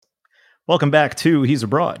Welcome back to He's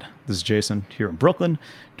Abroad. This is Jason here in Brooklyn,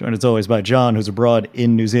 joined as always by John, who's abroad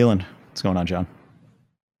in New Zealand. What's going on, John?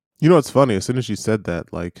 You know what's funny? As soon as you said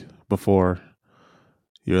that, like before,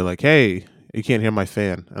 you're like, "Hey, you can't hear my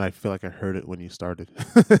fan," and I feel like I heard it when you started.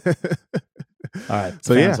 All right,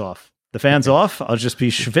 So fan's yeah, off. The fan's off. I'll just be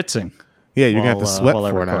schwitzing. yeah, you're gonna have to sweat while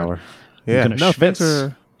I for an record. hour. I'm Yeah, gonna no, things schwitz.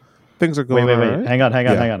 are Wait, going wait, all wait. right. Hang on.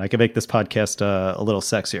 Yeah. I can make this podcast a little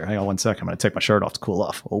sexier. Hang on 1 second. I'm going to take my shirt off to cool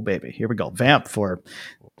off. Oh, baby. Here we go. Vamp for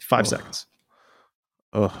 5 Oh, seconds.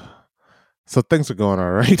 oh. So things are going all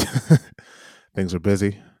right. Things are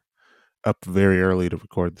busy. Up very early to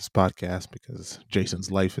record this podcast because Jason's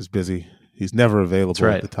life is busy. He's never available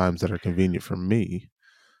right. at the times that are convenient for me.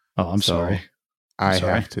 Oh, I'm So sorry. I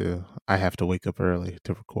sorry. have to wake up early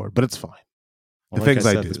to record, but it's fine. Well, The like things I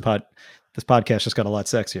I said, do. this podcast just got a lot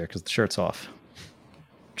sexier because the shirt's off.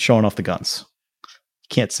 Showing off the guns. You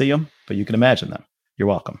can't see them, but you can imagine them. You're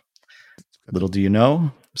welcome. Little do you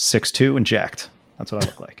know, 6'2" and jacked. That's what I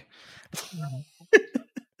look like.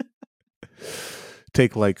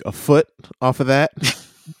 Take like a foot off of that.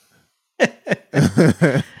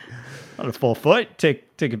 Not a full foot.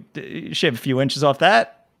 Shave a few inches off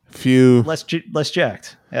that. Few Less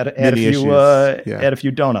jacked. Add a Many few. issues. Yeah. Add a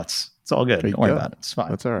few donuts. It's all good. There you Don't worry go. about it. It's fine.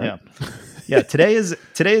 That's all right. Yeah. Today is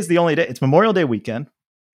the only day. It's Memorial Day weekend.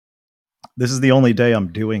 This is the only day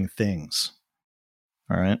I'm doing things.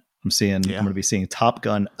 All right. I'm going to be seeing Top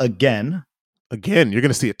Gun again. Again, you're going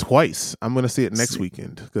to see it twice. I'm going to see it next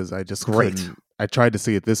weekend because I just Great. couldn't. I tried to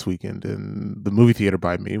see it this weekend, and the movie theater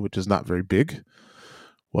by me, which is not very big,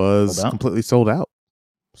 was Sold out? completely sold out.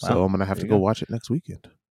 So Wow. I'm going to have There to you go go. watch it next weekend.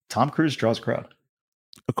 Tom Cruise draws a crowd.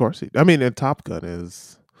 Of course. I mean, and Top Gun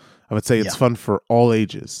is, I would say it's fun for all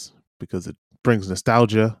ages because it brings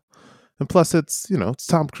nostalgia. And plus it's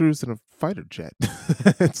Tom Cruise in a fighter jet.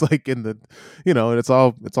 It's like in the, and it's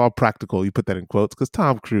all practical. You put that in quotes because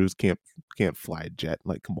Tom Cruise can't fly a jet.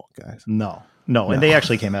 Like, come on, guys. No. No. And they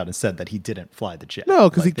actually came out and said that he didn't fly the jet. No,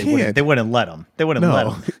 because Like, he can't. They wouldn't let him. They wouldn't let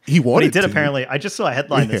him. He But wanted he did to. apparently. I just saw a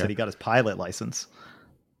headline that Yeah. said he got his pilot license.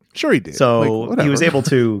 Sure, he did. So Like, he was whatever. able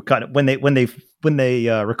to kind of when they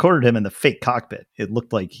recorded him in the fake cockpit, it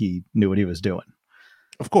looked like he knew what he was doing.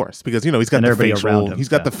 Of course, because he's got And the everybody around facial. him, He's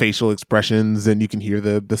got yeah. the facial expressions, and you can hear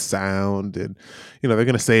the sound, and they're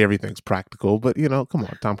gonna say everything's practical. But come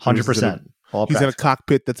on, Tom Cruise. 100%. All He's in a practical.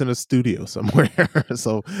 cockpit that's in a studio somewhere,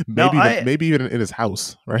 so maybe even in his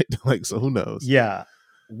house, right? Like, so who knows? Yeah.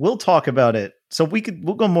 We'll talk about it. So we'll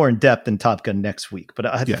go more in depth in Top Gun next week. But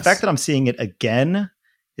the Yes. fact that I'm seeing it again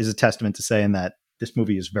is a testament to saying that this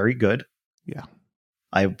movie is very good. Yeah.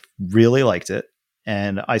 I really liked it.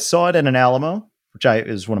 And I saw it in an Alamo, which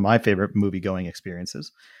is one of my favorite movie going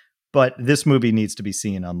experiences. But this movie needs to be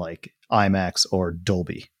seen on like IMAX or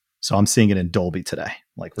Dolby. So I'm seeing it in Dolby today.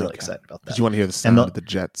 Like really Okay. excited about that. Because you want to hear the sound of the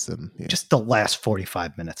jets and Just the last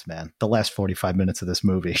 45 minutes, man. The last 45 minutes of this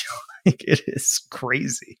movie. Like, it is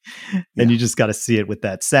crazy. And you just got to see it with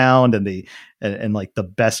that sound and like the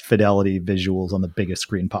best fidelity visuals on the biggest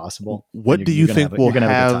screen possible. What And do you're you gonna think have a- will you're gonna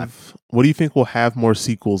have a good time. have? What do you think will have more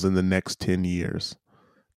sequels in the next 10 years?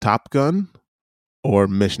 Top Gun or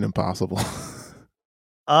Mission Impossible?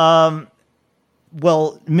 Well,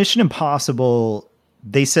 Mission Impossible,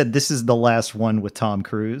 they said this is the last one with Tom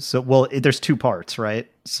Cruise. So, there's 2 parts, right?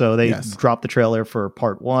 So they Yes. dropped the trailer for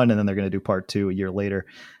part 1 and then they're going to do part 2 a year later.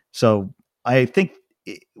 So I think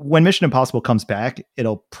when Mission Impossible comes back,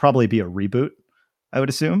 it'll probably be a reboot, I would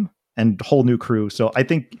assume, and whole new crew. So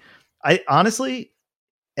I honestly,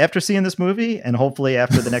 after seeing this movie and hopefully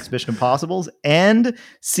after the next Mission Impossibles and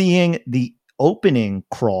seeing the opening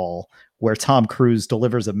crawl where Tom Cruise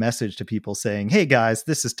delivers a message to people saying, "Hey guys,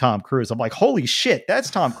 this is Tom Cruise." I'm like, "Holy shit,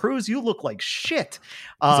 that's Tom Cruise. You look like shit."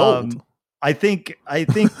 He's old. I think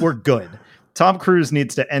we're good. Tom Cruise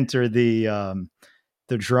needs to enter the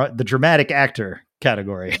dramatic actor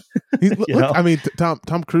category. I mean,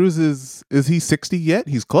 Tom Cruise is he 60 yet?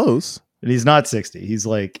 He's close. And he's not 60. He's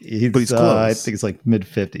close. I think it's like mid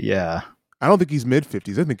 50. Yeah. I don't think he's mid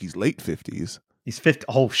 50s. I think he's late 50s. He's 50.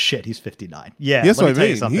 Oh shit, he's 59. Yeah. Yes, let me I tell you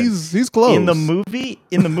mean, something. he's close. In the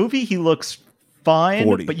movie, he looks fine,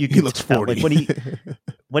 40. but you He can looks tell, 40. like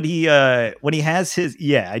when he has his,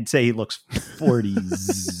 I'd say he looks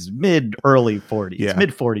 40s, early 40s, Yeah. mid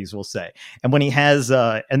 40s, we'll say. And when he has,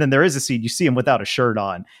 and then there is a scene, you see him without a shirt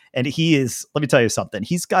on, and he is, let me tell you something,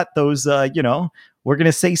 he's got those, we're going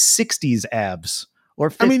to say 60s abs or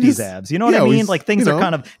 50s abs. You know what I mean? Like things are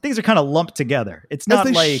kind of lumped together. It's not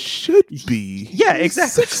they like should be. Yeah,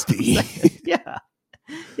 exactly. 60. yeah.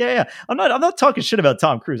 I'm not talking shit about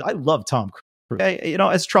Tom Cruise. I love Tom Cruise. Okay,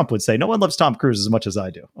 as Trump would say, no one loves Tom Cruise as much as I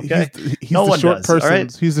do. Okay, he's no the one short does. All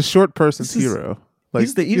right? He's the short person's hero. Like,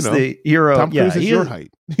 he's the hero. Tom Cruise is your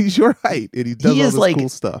height. He's your height, and he does all this cool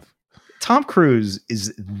stuff. Tom Cruise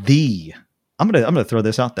is the. I'm gonna throw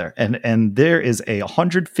this out there, and there is a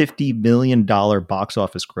 $150 million box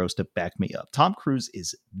office gross to back me up. Tom Cruise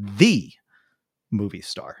is the movie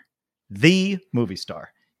star. The movie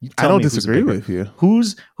star. I don't disagree with you.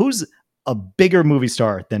 Who's a bigger movie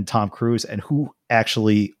star than Tom Cruise, and who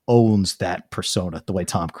actually owns that persona the way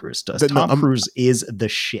Tom Cruise does? Tom Cruise is the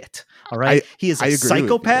shit. All right, he is a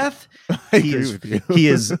psychopath. He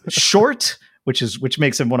is short, which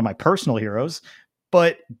makes him one of my personal heroes.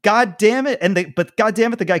 But God damn it,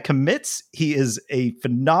 the guy commits. He is a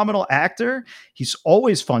phenomenal actor. He's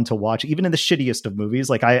always fun to watch, even in the shittiest of movies.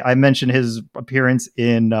 Like I mentioned his appearance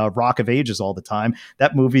in Rock of Ages all the time.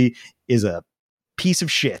 That movie is a piece of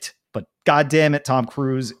shit, but God damn it, Tom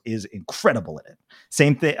Cruise is incredible in it.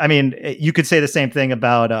 Same thing. I mean, you could say the same thing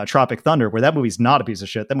about Tropic Thunder, where that movie's not a piece of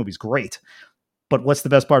shit. That movie's great. But what's the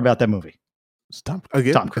best part about that movie? Tom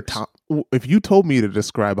Cruise. If you told me to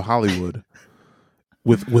describe Hollywood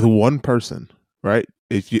with one person, right?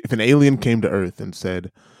 If an alien came to Earth and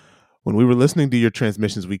said, when we were listening to your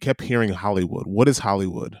transmissions, we kept hearing Hollywood. What is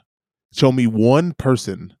Hollywood? Show me one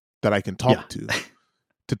person that I can talk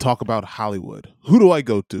to talk about Hollywood. Who do I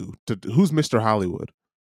go to? Who's Mr. Hollywood?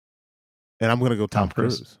 And I'm going to go Tom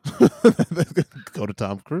Cruise. Go to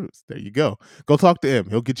Tom Cruise. There you go. Go talk to him.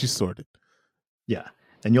 He'll get you sorted. Yeah.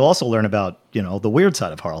 And you'll also learn about, the weird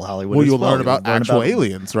side of Hollywood. Well, you'll learn about actual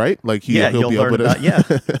aliens, right? Like he'll be able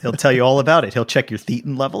to. He'll tell you all about it. He'll check your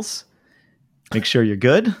thetan levels, make sure you're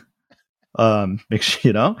good. Make sure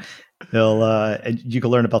he'll. And you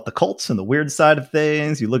can learn about the cults and the weird side of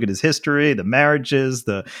things. You look at his history, the marriages.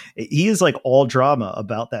 He is like all drama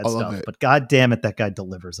about that stuff. But God damn it, that guy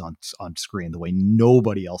delivers on screen the way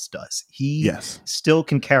nobody else does. He still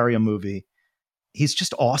can carry a movie. He's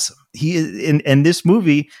just awesome. He is in this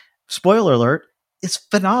movie. Spoiler alert! It's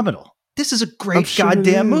phenomenal. This is a great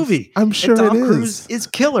goddamn movie. I'm sure Tom Cruise is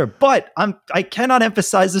killer. But I cannot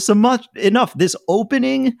emphasize this enough. This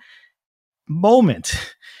opening moment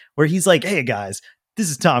where he's like, "Hey guys, this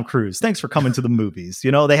is Tom Cruise. Thanks for coming to the movies."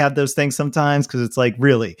 They have those things sometimes because it's like,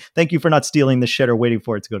 really, thank you for not stealing the shit or waiting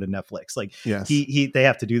for it to go to Netflix. Like, yes. They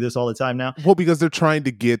have to do this all the time now. Well, because they're trying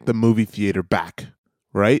to get the movie theater back.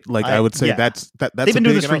 Right? Like I would say that's they've been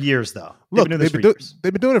doing this for years, though. They've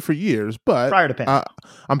been doing it for years, but prior to pandemic.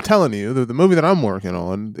 I'm telling you, the movie that I'm working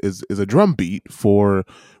on is a drumbeat for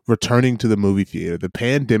returning to the movie theater. The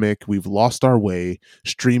pandemic, we've lost our way.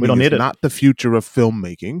 Streaming is not the future of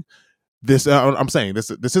filmmaking. This I'm saying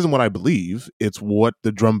this isn't what I believe. It's what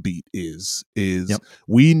the drumbeat is.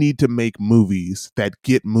 We need to make movies that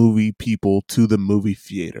get movie people to the movie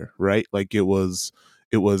theater, right? Like it was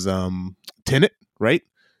Tenet. Right?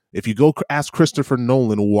 If you go ask Christopher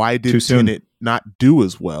Nolan, why did Tenet not do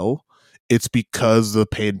as well? It's because of the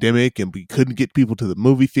pandemic and we couldn't get people to the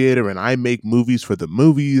movie theater, and I make movies for the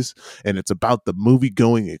movies, and it's about the movie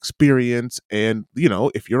going experience. And,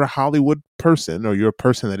 if you're a Hollywood person or you're a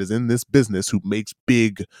person that is in this business who makes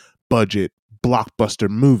big budget blockbuster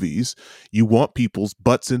movies, you want people's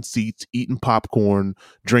butts in seats, eating popcorn,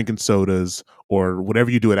 drinking sodas, or whatever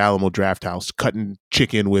you do at Alamo Drafthouse, cutting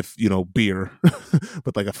chicken with, beer,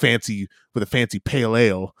 with a fancy pale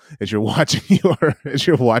ale as you're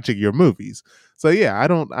watching your movies. So yeah, I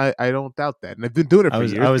don't doubt that, and I've been doing it for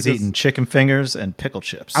years. I was eating chicken fingers and pickle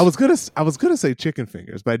chips. I was gonna say chicken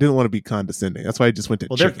fingers, but I didn't want to be condescending. That's why I just went to.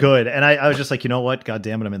 Well, chicken. They're good, and I was just like, you know what? God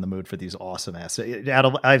damn it, I'm in the mood for these awesome ass.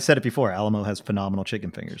 I've said it before. Alamo has phenomenal chicken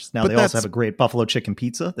fingers. Now they also have a great buffalo chicken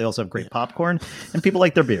pizza. They also have great popcorn, and people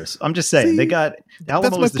like their beers. I'm just saying, they got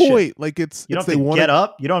Alamo. That's my point. Shit. Like you don't have to get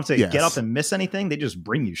up. You don't have to get up and miss anything. They just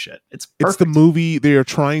bring you shit. It's perfect. It's the movie. They are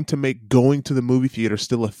trying to make going to the movie theater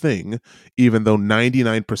still a thing, even though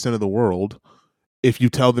 99% of the world, if you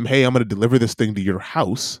tell them, hey, I'm going to deliver this thing to your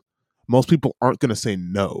house, most people aren't going to say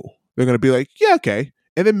no. They're going to be like, yeah, okay.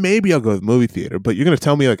 And then maybe I'll go to the movie theater, but you're going to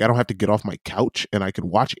tell me like I don't have to get off my couch and I can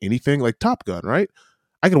watch anything, like Top Gun, right?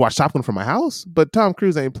 I can watch Top Gun from my house, but Tom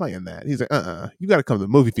Cruise ain't playing that. He's like, you got to come to the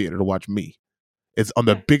movie theater to watch me. It's on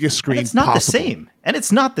the biggest screen possible. It's not the same. And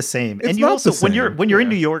it's not the same. And you also, when you're in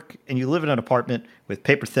New York and you live in an apartment with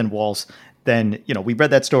paper thin walls, then, we read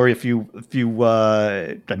that story a few,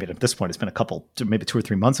 I mean, at this point, it's been a couple, maybe 2 or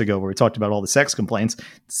 3 months ago where we talked about all the sex complaints.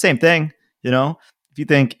 Same thing, if you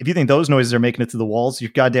think those noises are making it to the walls, you're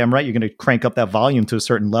goddamn right. You're going to crank up that volume to a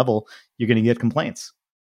certain level. You're going to get complaints.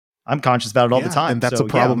 I'm conscious about it all the time. And that's a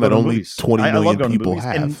problem that only 20 million people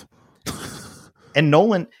have. And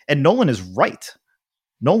Nolan is right.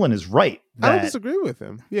 Nolan is right. I don't disagree with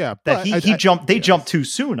him. Yeah, that he jumped. They jumped too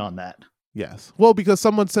soon on that. Yes. Well, because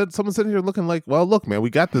someone's sitting here looking like, well, look, man, we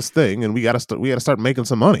got this thing, and we got to start making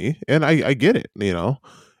some money, and I get it,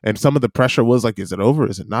 And some of the pressure was like, is it over?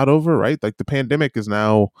 Is it not over? Right? Like the pandemic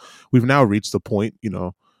we've now reached the point,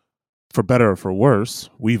 for better or for worse,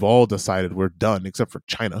 we've all decided we're done, except for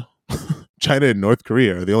China. China and North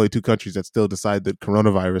Korea are the only two countries that still decide that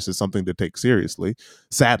coronavirus is something to take seriously,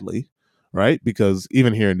 sadly, right? Because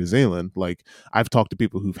even here in New Zealand, like I've talked to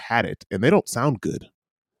people who've had it and they don't sound good.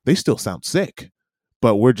 They still sound sick,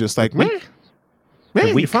 but we're just like, man,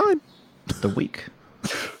 you're fine. The week.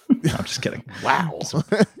 No, I'm just kidding. Wow.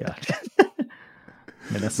 Yeah.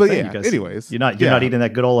 That's the thing, anyways, you're not eating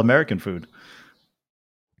that good old American food.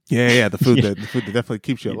 Yeah, the food that definitely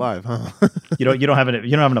keeps you alive, huh? You don't have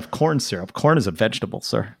enough corn syrup. Corn is a vegetable,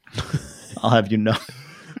 sir. I'll have you know.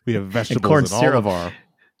 We have vegetables in all of our.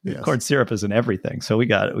 Yes. Corn syrup is in everything, so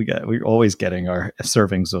we're always getting our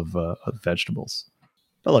servings of vegetables.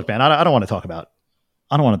 But look, man, I don't want to talk about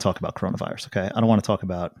coronavirus. Okay, I don't want to talk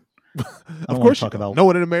about. Of course, no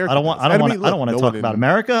one in America. I don't want to talk about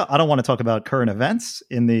America. I don't want to talk about current events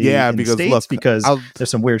in the States look, because there's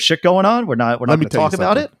some weird shit going on. We're not going to talk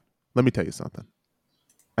about it. Let me tell you something.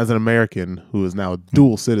 As an American who is now a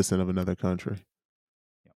dual citizen of another country,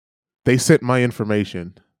 they sent my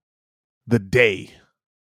information the day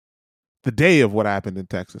of what happened in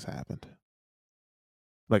Texas happened.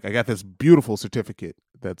 Like I got this beautiful certificate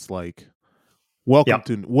that's like,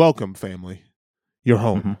 welcome family, you're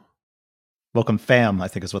home. Mm-hmm. Welcome fam, I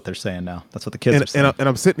think is what they're saying now. That's what the kids are saying. And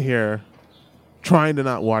I'm sitting here trying to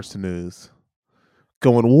not watch the news,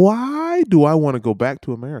 going, why do I want to go back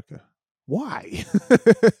to America? Why?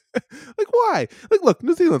 Like, why? Like, look,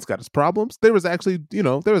 New Zealand's got its problems. There was actually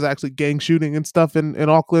gang shooting and stuff in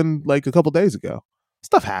Auckland like a couple days ago.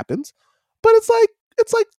 Stuff happens, but it's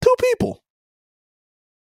like two people.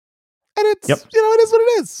 And it's, it is what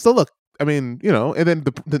it is. So look, I mean, and then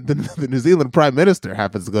the New Zealand Prime Minister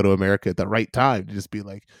happens to go to America at the right time to just be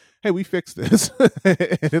like, hey, we fixed this. And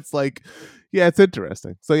it's like, yeah, it's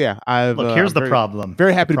interesting. So yeah, here's the problem.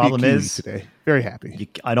 Very happy to be a Kiwi today. Very happy.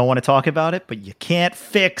 I don't want to talk about it, but you can't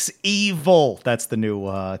fix evil. That's the new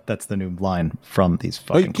line from these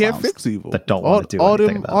fucking you can't fix evil. That don't want to do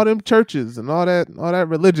anything about it. All them churches and all that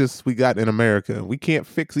religious we got in America. We can't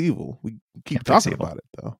fix evil. We keep talking about it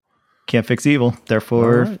though. Can't fix evil.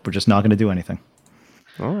 Therefore, we're just not going to do anything.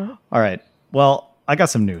 All right. Well, I got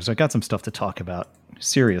some news. I got some stuff to talk about.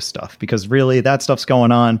 Serious stuff. Because really, that stuff's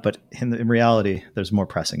going on. But in reality, there's more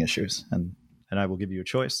pressing issues. And I will give you a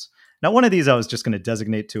choice. Now, one of these I was just going to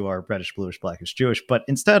designate to our reddish, bluish, blackish, Jewish. But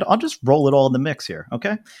instead, I'll just roll it all in the mix here.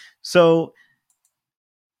 Okay? So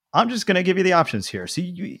I'm just going to give you the options here. So,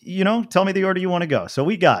 tell me the order you want to go. So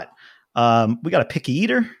we got a picky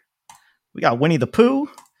eater. We got Winnie the Pooh.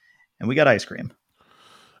 And we got ice cream.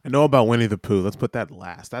 I know about Winnie the Pooh. Let's put that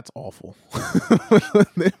last. That's awful.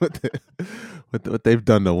 What they've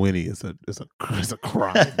done to Winnie is a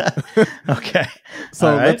crime. Okay.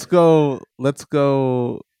 So let's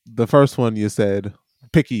go. The first one you said,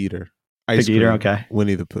 picky eater. Ice cream, okay.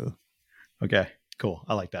 Winnie the Pooh. Okay, cool.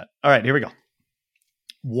 I like that. All right, here we go.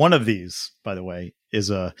 One of these, by the way,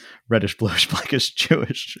 is a reddish, bluish, blackish,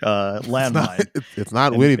 Jewish landmine. It's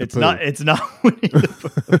not Winnie the Pooh. It's not Winnie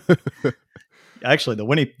the Pooh. Actually, the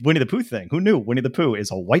Winnie the Pooh thing. Who knew Winnie the Pooh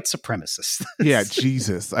is a white supremacist? Yeah,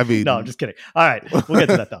 Jesus. I mean, no, I'm just kidding. All right, we'll get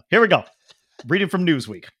to that though. Here we go. Reading from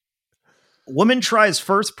Newsweek. Woman tries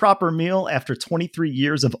first proper meal after 23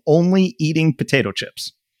 years of only eating potato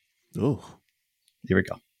chips. Oh, here we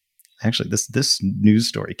go. Actually, this news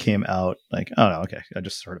story came out I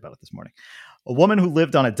just heard about it this morning. A woman who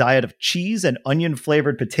lived on a diet of cheese and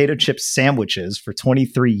onion-flavored potato chip sandwiches for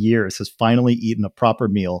 23 years has finally eaten a proper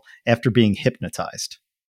meal after being hypnotized.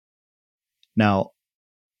 Now,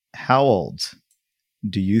 how old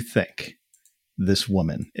do you think this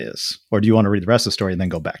woman is? Or do you want to read the rest of the story and then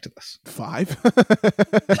go back to this? 5?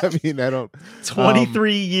 I mean, I don't...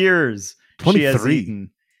 23 years 23. She has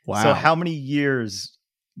eaten. Wow. So how many years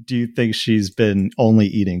do you think she's been only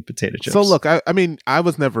eating potato chips? So look, I mean, I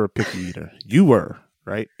was never a picky eater. You were,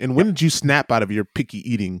 right? And when did you snap out of your picky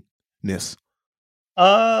eatingness?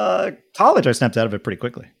 College, I snapped out of it pretty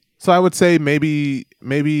quickly. So I would say maybe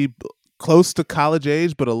close to college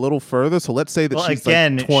age, but a little further. So let's say that she's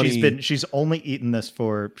again, like 20. She's only eaten this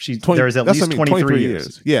for 20, there's at least 23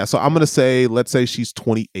 years. Yeah. So I'm gonna say, let's say she's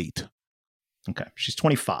 28. Okay, she's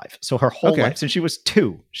 25. So her whole life since she was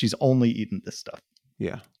 2, she's only eaten this stuff.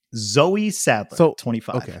 Yeah. Zoe Sadler,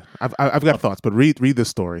 25. Okay, I've got thoughts, but read this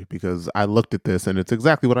story because I looked at this and it's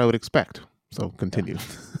exactly what I would expect. So continue.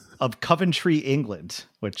 of Coventry, England,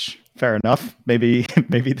 which fair enough. Maybe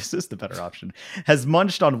this is the better option. Has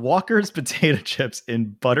munched on Walker's potato chips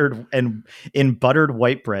in buttered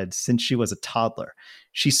white bread since she was a toddler.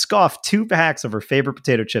 She scoffed 2 packs of her favorite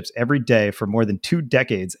potato chips every day for more than 2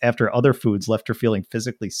 decades after other foods left her feeling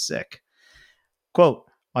physically sick. Quote,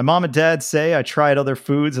 my mom and dad say I tried other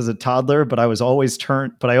foods as a toddler, but I always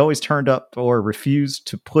turned up or refused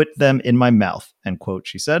to put them in my mouth, end quote,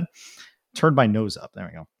 she said. Turned my nose up. There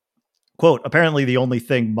we go. Quote, apparently the only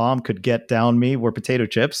thing mom could get down me were potato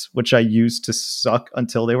chips, which I used to suck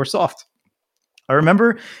until they were soft. I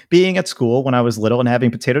remember being at school when I was little and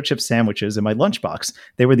having potato chip sandwiches in my lunchbox.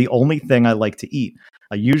 They were the only thing I liked to eat.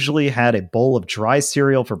 I usually had a bowl of dry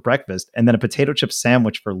cereal for breakfast and then a potato chip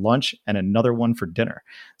sandwich for lunch and another one for dinner.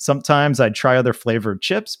 Sometimes I'd try other flavored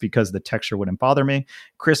chips because the texture wouldn't bother me.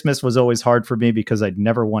 Christmas was always hard for me because I'd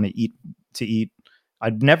never want to eat.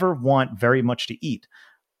 I'd never want very much to eat.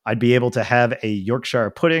 I'd be able to have a Yorkshire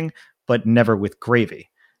pudding, but never with gravy,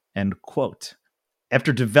 end quote.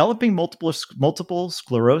 After developing multiple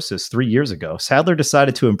sclerosis 3 years ago, Sadler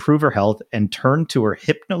decided to improve her health and turned to her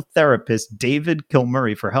hypnotherapist, David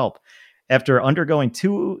Kilmurray, for help. After undergoing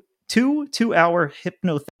two 2-hour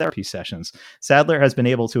hypnotherapy sessions, Sadler has been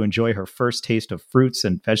able to enjoy her first taste of fruits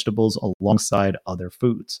and vegetables alongside other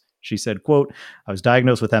foods. She said, quote, I was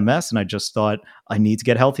diagnosed with MS and I just thought I need to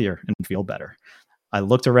get healthier and feel better. I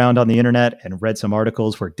looked around on the internet and read some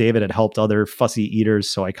articles where David had helped other fussy eaters,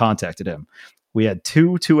 so I contacted him. We had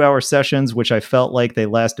 2-hour sessions, which I felt like they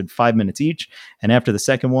lasted 5 minutes each. And after the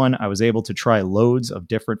second one, I was able to try loads of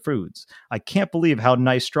different foods. I can't believe how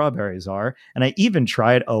nice strawberries are. And I even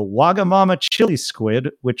tried a Wagamama chili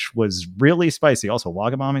squid, which was really spicy. Also,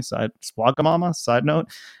 Wagamama, side note,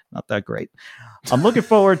 not that great. I'm looking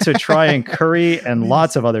forward to trying curry and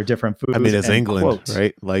lots of other different foods. I mean, it's England, quote,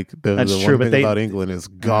 right? Like the one thing about England is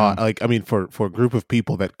God. Like, I mean, for a group of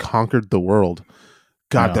people that conquered the world,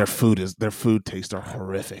 God, their food tastes are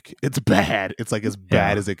horrific. It's bad. It's like as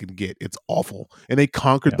bad as it can get. It's awful. And they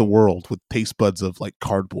conquered the world with taste buds of like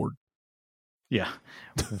cardboard. Yeah.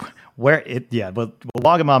 But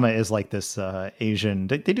Wagamama is like this Asian,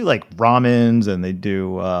 they do like ramens and they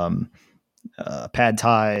do pad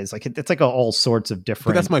thais. Like it's like all sorts of different.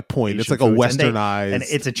 But that's my point. Asian it's like a westernized and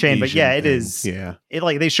it's a chain, Asian but yeah, it is. Yeah. It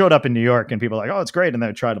like they showed up in New York and people are like, oh, it's great. And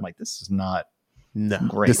they tried. I'm like, this is not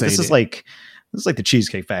great. This is like the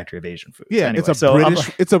Cheesecake Factory of Asian food. Yeah, anyway,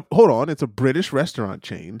 it's a British restaurant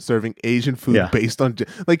chain serving Asian food based on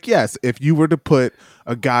like, yes, if you were to put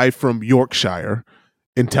a guy from Yorkshire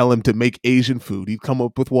and tell him to make Asian food, he'd come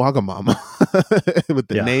up with Wagamama with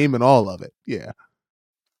the name and all of it. Yeah.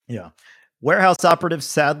 Yeah. Warehouse operative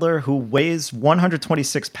Sadler, who weighs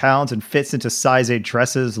 126 pounds and fits into size 8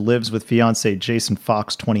 dresses, lives with fiance Jason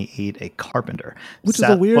Fox, 28, a carpenter. Which is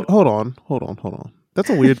a weird. Hold on. That's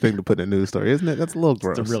a weird thing to put in a news story, isn't it? That's a little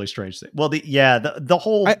gross. It's a really strange thing. Well, the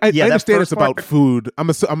whole. I understand it's about food.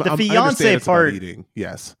 The fiance part. Eating.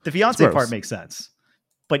 Yes. The fiance part makes sense.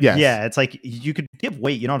 But yeah, it's like you could give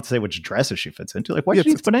weight. You don't have to say which dresses she fits into. Like, why should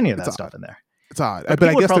you put any of that stuff in there? It's odd. But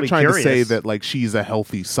I guess they're trying to say that like she's a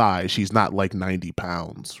healthy size. She's not like 90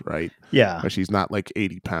 pounds, right? Yeah. Or she's not like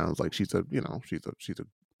 80 pounds. Like she's an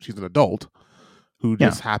adult who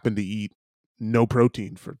just happened to eat no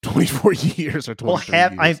protein for 24 years or 23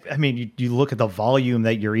 years. I mean, you look at the volume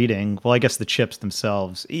that you're eating. Well, I guess the chips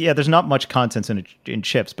themselves. Yeah, there's not much content in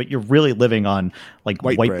chips, but you're really living on like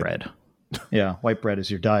white bread. Yeah, white bread is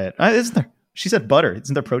your diet. Isn't there? She said butter.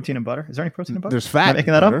 Isn't there protein in butter? Is there any protein in butter? There's fat. Am I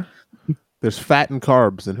making that up? There's fat and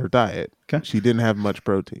carbs in her diet. Okay. She didn't have much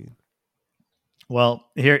protein. Well,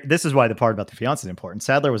 this is why the part about the fiance is important.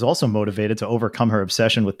 Sadler was also motivated to overcome her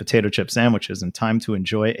obsession with potato chip sandwiches in time to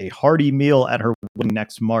enjoy a hearty meal at her wedding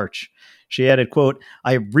next March. She added, quote,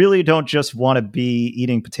 I really don't just want to be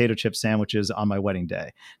eating potato chip sandwiches on my wedding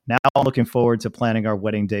day. Now I'm looking forward to planning our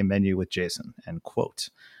wedding day menu with Jason, end quote.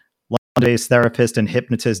 London-based therapist and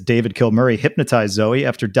hypnotist David Kilmurray hypnotized Zoe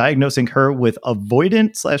after diagnosing her with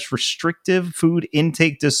avoidant/restrictive food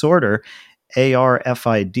intake disorder,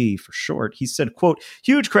 ARFID for short. He said, quote,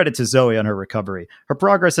 huge credit to Zoe on her recovery. Her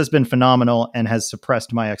progress has been phenomenal and has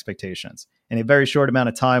surpassed my expectations. In a very short amount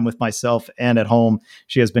of time with myself and at home,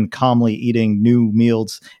 she has been calmly eating new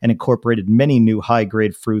meals and incorporated many new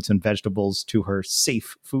high-grade fruits and vegetables to her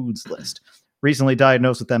safe foods list. Recently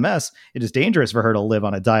diagnosed with MS, it is dangerous for her to live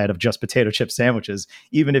on a diet of just potato chip sandwiches,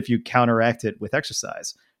 even if you counteract it with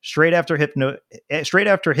exercise. Straight after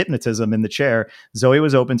hypnotism in the chair, Zoe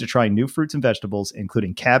was open to trying new fruits and vegetables,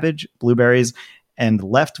 including cabbage, blueberries, and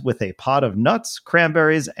left with a pot of nuts,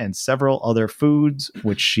 cranberries, and several other foods,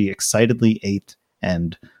 which she excitedly ate,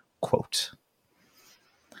 end quote.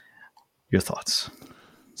 Your thoughts?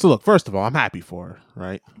 So look, first of all, I'm happy for her,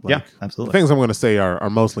 right? Yeah, absolutely. The things I'm going to say are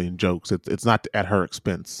mostly in jokes. It's not at her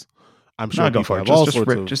expense. I'm sure go people for have it. all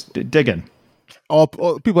sorts of Just dig in. all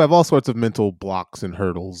people have all sorts of mental blocks and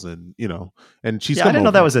hurdles, and and she's I didn't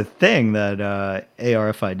know that was a thing, that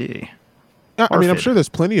ARFID. I mean, I'm sure there's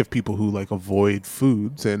plenty of people who like avoid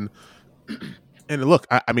foods, and look,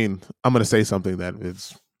 I mean, I'm going to say something that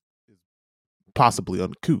is possibly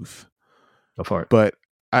uncouth. Go for it. But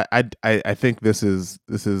I think this is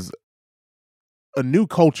a new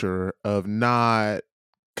culture of not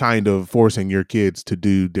kind of forcing your kids to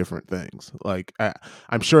do different things. Like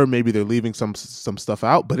I'm sure maybe they're leaving some stuff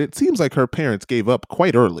out, but it seems like her parents gave up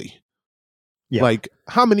quite early. Yeah. Like,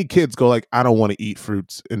 how many kids go like, I don't want to eat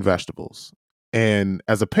fruits and vegetables? And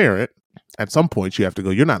as a parent, at some point you have to go,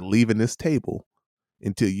 you're not leaving this table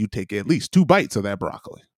until you take at least 2 bites of that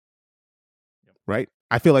broccoli. Yep. Right?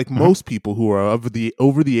 I feel like most people who are over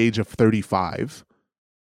the age of 35,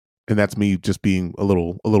 and that's me just being a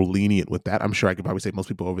little lenient with that. I'm sure I could probably say most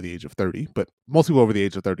people over the age of 30, but most people over the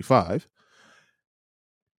age of 35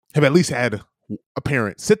 have at least had a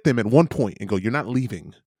parent sit them at one point and go, you're not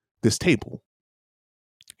leaving this table.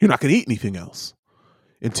 You're not going to eat anything else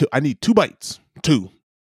until I need 2 bites, 2,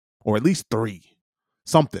 or at least 3,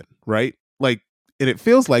 something, right? Like, and it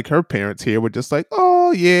feels like her parents here were just like,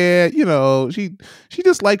 oh yeah, she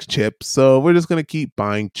just likes chips, so we're just going to keep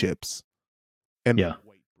buying chips and white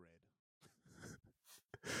bread.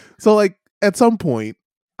 So like at some point,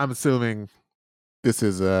 I'm assuming this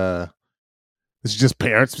is just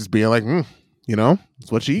parents just being like,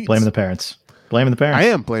 it's what she eats. Blaming the parents. I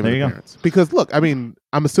am blaming the parents. Because look, I mean,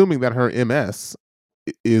 I'm assuming that her MS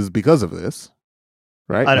is because of this,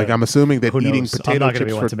 right? Like, I'm assuming that eating potato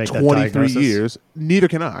chips for 23 years, neither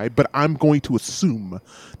can I, but I'm going to assume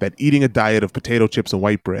that eating a diet of potato chips and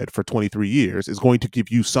white bread for 23 years is going to give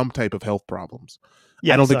you some type of health problems.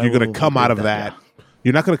 Yes, I don't think you're going to come out of that. Yeah.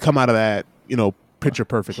 You're not going to come out of that, picture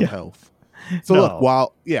perfect of health. So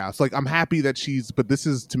look, it's like, I'm happy that but this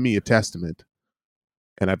is to me a testament.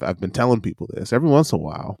 And I've been telling people this every once in a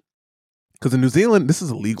while, because in New Zealand, this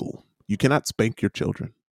is illegal. You cannot spank your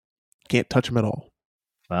children. You can't touch them at all.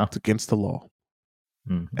 Wow. It's against the law.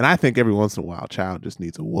 Mm-hmm. And I think every once in a while, a child just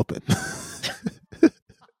needs a whooping.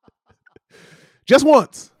 Just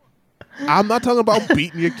once. I'm not talking about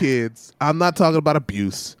beating your kids. I'm not talking about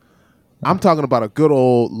abuse. I'm talking about a good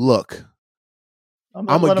old look. I'm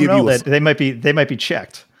going to give you that they might be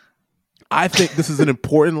checked. I think this is an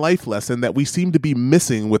important life lesson that we seem to be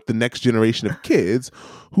missing with the next generation of kids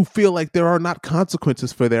who feel like there are not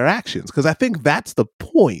consequences for their actions. Because I think that's the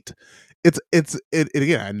point. It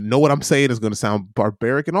again, I know what I'm saying is going to sound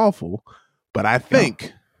barbaric and awful, but I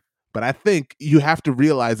think you have to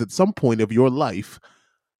realize at some point of your life,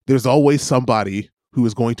 there's always somebody who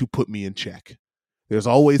is going to put me in check. There's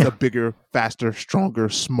always a bigger, faster, stronger,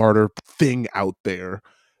 smarter thing out there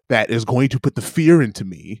that is going to put the fear into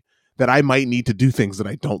me that I might need to do things that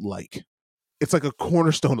I don't like. It's like a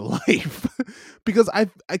cornerstone of life. Because I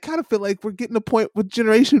kind of feel like we're getting to a point with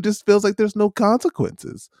generation who just feels like there's no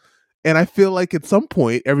consequences. And I feel like at some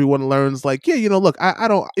point everyone learns like, yeah, look, I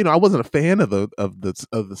don't, I wasn't a fan of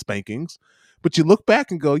the spankings, but you look back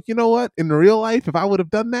and go, you know what? In real life, if I would have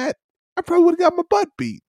done that, I probably would have got my butt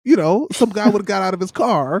beat. Some guy would have got out of his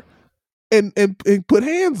car and put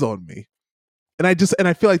hands on me. And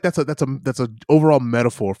I feel like that's a overall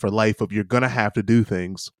metaphor for life of you're going to have to do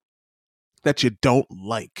things that you don't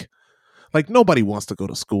like. Like, nobody wants to go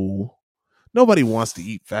to school. Nobody wants to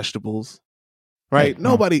eat vegetables, right?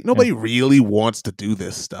 Nobody really wants to do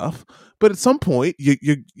this stuff. But at some point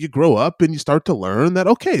you grow up and you start to learn that,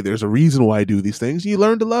 okay, there's a reason why I do these things. You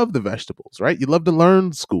learn to love the vegetables, right? You love to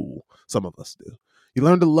learn school. Some of us do. You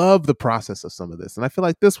learn to love the process of some of this. And I feel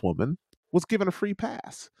like this woman was given a free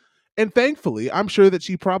pass. And thankfully, I'm sure that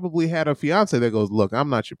she probably had a fiance that goes, look, I'm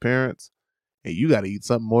not your parents, and you got to eat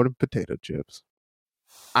something more than potato chips.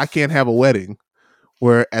 I can't have a wedding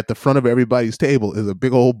where at the front of everybody's table is a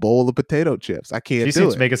big old bowl of potato chips. I can't do it. She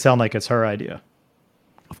seems to make it sound like it's her idea.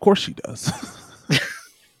 Of course she does.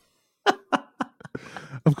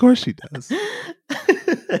 Of course she does.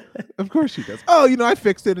 Of course she does. Oh, I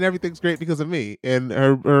fixed it and everything's great because of me. And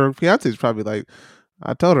her fiance is probably like,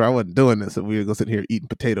 I told her I wasn't doing this, and we were going to sit here eating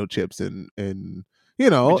potato chips and you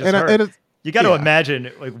got to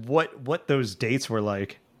imagine like what those dates were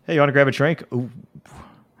like. Hey, you want to grab a drink? Ooh.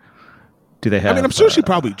 Do they have? I mean, I'm sure she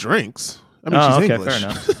probably drinks. I mean, she's English. Fair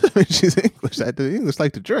enough. I mean, she's English. The English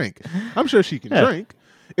like to drink. I'm sure she can drink.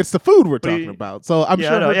 It's the food we're talking about. So I'm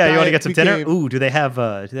sure. Yeah, you want to get some dinner? Ooh, do they have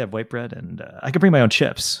white bread? And I can bring my own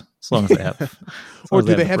chips as long as they have. Or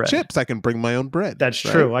do they have chips? I can bring my own bread. That's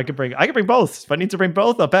true. I can bring both. If I need to bring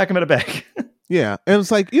both, I'll pack them in a bag. Yeah, and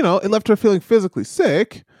it's like, it left her feeling physically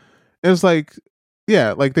sick. And it's like,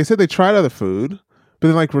 yeah, like they said they tried other food, but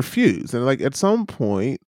then like refused. And like at some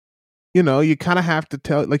point, you kind of have to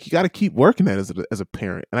tell, like, you got to keep working at it as a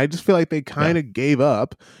parent. And I just feel like they kind of gave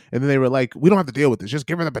up, and then they were like, we don't have to deal with this. Just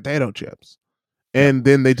give her the potato chips. And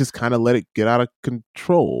then they just kind of let it get out of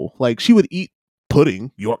control. Like, she would eat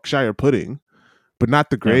pudding, Yorkshire pudding, but not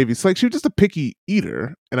the gravy. It's like she was just a picky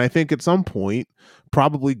eater. And I think at some point,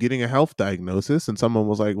 probably getting a health diagnosis, and someone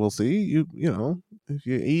was like, well, see, if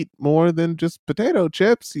you eat more than just potato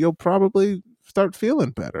chips, you'll probably start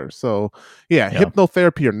feeling better. So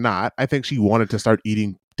hypnotherapy or not, I think she wanted to start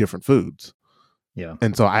eating different foods. Yeah.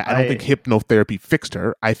 And so I don't think hypnotherapy fixed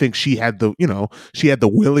her. I think she had the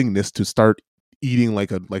willingness to start eating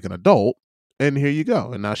like an adult, and here you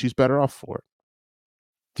go. And now she's better off for it.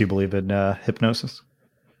 Do you believe in hypnosis?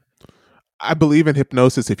 I believe in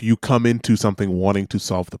hypnosis if you come into something wanting to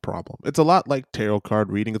solve the problem. It's a lot like tarot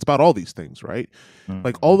card reading. It's about all these things, right? Mm-hmm.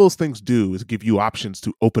 Like, all those things do is give you options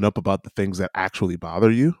to open up about the things that actually bother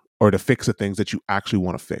you, or to fix the things that you actually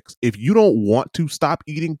want to fix. If you don't want to stop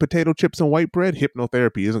eating potato chips and white bread,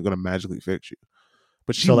 hypnotherapy isn't going to magically fix you.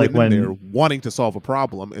 But she went in there wanting to solve a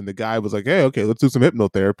problem, and the guy was like, hey, okay, let's do some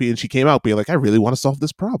hypnotherapy. And she came out being like, I really want to solve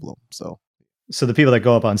this problem. So the people that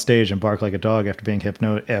go up on stage and bark like a dog after being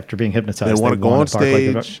hypnotized, they want to go on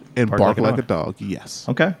stage and bark like a dog. Yes.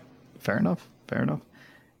 Okay. Fair enough.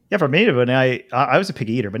 Yeah, for me, when I was a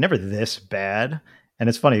picky eater, but never this bad. And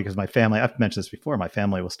it's funny because my family, I've mentioned this before, my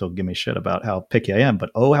family will still give me shit about how picky I am,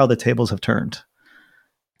 but how the tables have turned.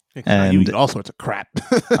 And you eat all sorts of crap.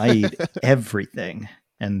 I eat everything.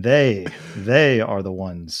 And they are the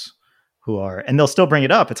ones who are, and they'll still bring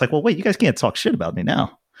it up. It's like, well, wait, you guys can't talk shit about me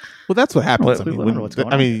now. Well, that's what happens. That's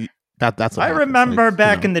what happens. I remember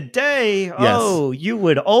back in the day. Yes. Oh, you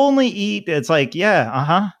would only eat. It's like,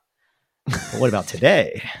 yeah, But what about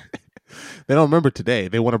today? They don't remember today.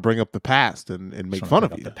 They want to bring up the past and make fun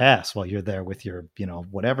of you. The past while you're there with your,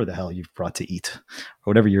 whatever the hell you've brought to eat, or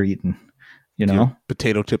whatever you're eating. Your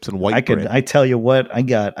potato chips and white bread. I tell you what, I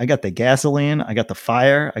got the gasoline, I got the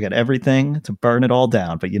fire, I got everything to burn it all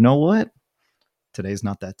down. But you know what? Today's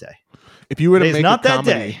not that day. If you were to make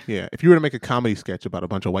if you were to make a comedy sketch about a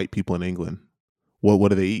bunch of white people in England, what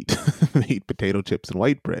do they eat? They eat potato chips and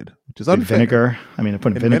white bread, which is unfair. Vinegar. I mean,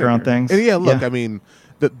 putting vinegar on things. And I mean,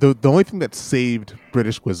 the only thing that saved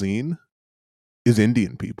British cuisine is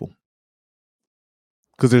Indian people,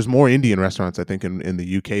 because there's more Indian restaurants, I think, in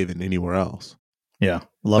the UK than anywhere else. Yeah,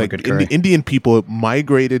 love a good curry. Indian people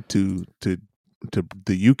migrated to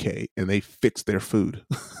the UK, and they fixed their food.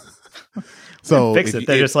 So fix it.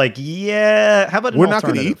 They're just like, yeah. How about we're not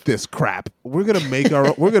going to eat this crap? We're going to make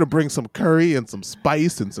we're going to bring some curry and some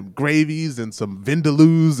spice and some gravies and some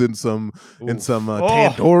vindaloos and some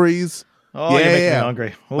tandouris. Oh, you're making me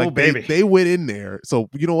hungry. Oh, like baby. They went in there. So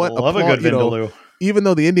you know what? Love a good vindaloo. Even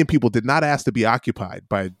though the Indian people did not ask to be occupied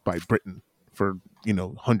by Britain for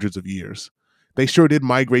hundreds of years, they sure did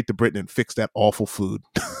migrate to Britain and fix that awful food.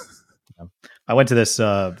 I went to this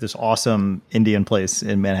awesome Indian place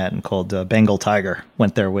in Manhattan called Bengal Tiger.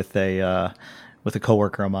 Went there with a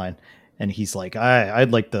coworker of mine, and he's like,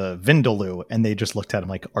 I'd like the vindaloo, and they just looked at him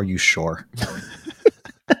like, are you sure?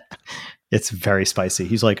 It's very spicy.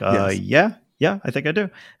 He's like, yes. yeah, I think I do.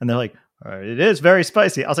 And they're like, all right, it is very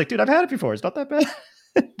spicy. I was like, dude, I've had it before. It's not that bad.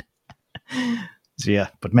 So yeah,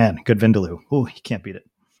 but man, good vindaloo. Ooh, you can't beat it.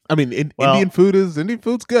 I mean, Indian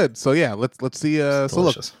food's good. So yeah, let's see. So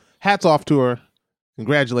look, hats off to her.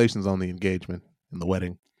 Congratulations on the engagement and the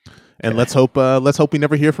wedding. And let's hope we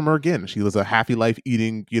never hear from her again. She lives a happy life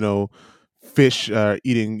eating, fish,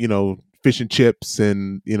 fish and chips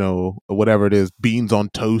and, whatever it is, beans on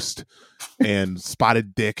toast and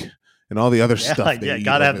spotted dick and all the other stuff. Yeah,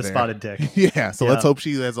 gotta have the spotted dick. Yeah. So let's hope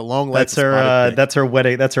she has a long life. That's her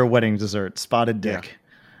wedding. That's her wedding dessert. Spotted dick. Yeah.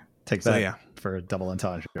 Take that for a double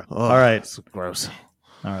entendre. Oh, all right. That's gross.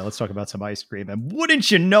 All right, let's talk about some ice cream. And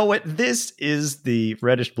wouldn't you know it, this is the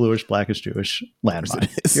reddish, bluish, blackish, Jewish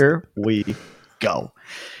landmine. Here we go.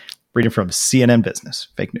 Reading from CNN Business,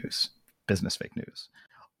 fake news. Business fake news.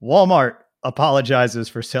 Walmart apologizes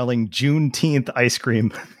for selling Juneteenth ice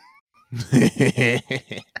cream.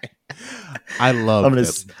 I love I'm going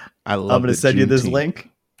to send you this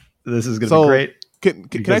link. This is going to be great.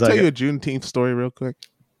 Can I tell you a Juneteenth story real quick?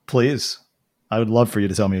 Please. I would love for you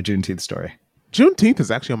to tell me a Juneteenth story. Juneteenth is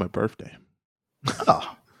actually on my birthday.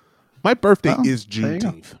 Oh. My birthday is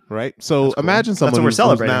Juneteenth, right? So cool. Imagine someone that's what we're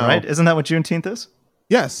celebrating, now, right? Isn't that what Juneteenth is?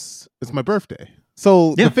 Yes, it's my birthday.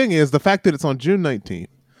 So the thing is, the fact that it's on June 19th,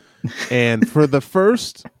 and for the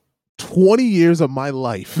first 20 years of my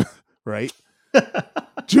life, right?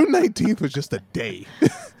 June 19th was just a day,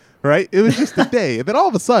 right? It was just a day. And then all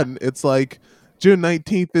of a sudden, it's like June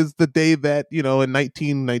 19th is the day that, in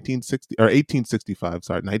 1865,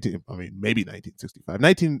 maybe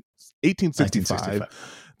 1865,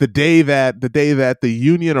 the day that the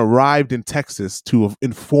Union arrived in Texas to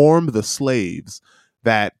inform the slaves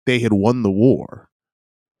that they had won the war.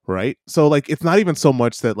 Right. So like, it's not even so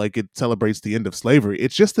much that like it celebrates the end of slavery.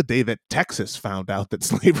 It's just the day that Texas found out that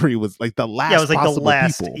slavery was like the last. Yeah, it was like possible the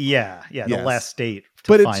last. People. Yeah. Yes. The last state.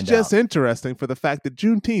 But it's just interesting for the fact that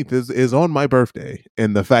Juneteenth is on my birthday,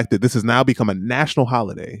 and the fact that this has now become a national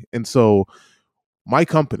holiday. And so my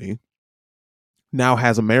company now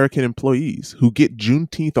has American employees who get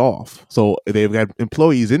Juneteenth off. So they've got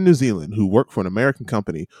employees in New Zealand who work for an American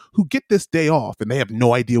company who get this day off, and they have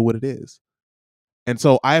no idea what it is. And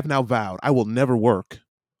so I have now vowed I will never work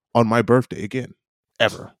on my birthday again,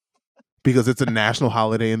 ever, because it's a national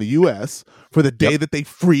holiday in the U.S. for the day that they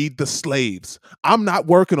freed the slaves. I'm not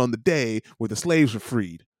working on the day where the slaves were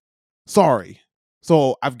freed. Sorry.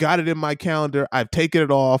 So I've got it in my calendar. I've taken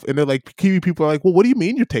it off. And they're like, Kiwi people are like, well, what do you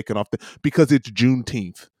mean you're taking off? Because it's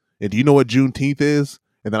Juneteenth. And do you know what Juneteenth is?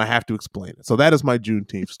 And then I have to explain it. So that is my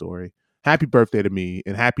Juneteenth story. Happy birthday to me,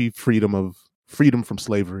 and happy freedom from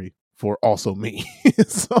slavery for also me.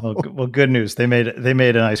 So, well, good news. They made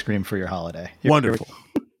an ice cream for your holiday. Wonderful.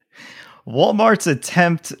 Walmart's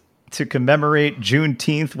attempt to commemorate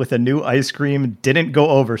Juneteenth with a new ice cream didn't go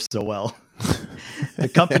over so well. The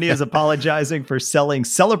company is apologizing for selling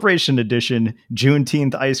Celebration Edition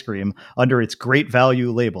Juneteenth ice cream under its Great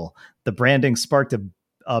Value label. The branding sparked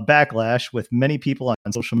a backlash with many people on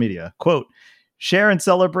social media. Quote, "Share and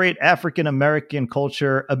celebrate African American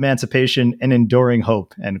culture, emancipation, and enduring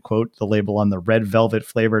hope," end quote. The label on the red velvet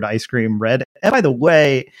flavored ice cream read. And by the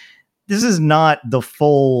way, this is not the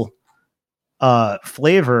full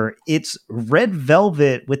flavor. It's red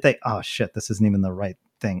velvet with this isn't even the right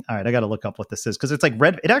thing. All right, I got to look up what this is because it's like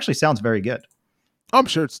red. It actually sounds very good. I'm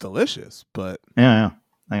sure it's delicious, but yeah.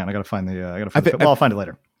 Hang on, I got to find I'll find it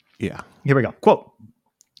later. Yeah. Here we go. Quote,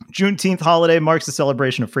 "Juneteenth holiday marks the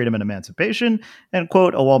celebration of freedom and emancipation," and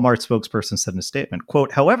quote, a Walmart spokesperson said in a statement.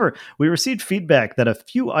 Quote, "However, we received feedback that a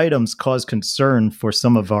few items caused concern for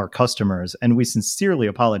some of our customers, and we sincerely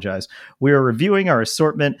apologize. We are reviewing our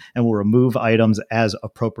assortment and will remove items as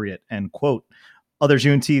appropriate," end quote. Other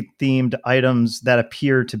Juneteenth themed items that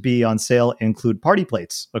appear to be on sale include party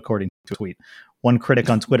plates, according to a tweet. One critic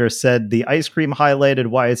on Twitter said the ice cream highlighted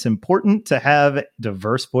why it's important to have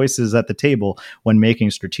diverse voices at the table when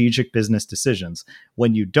making strategic business decisions.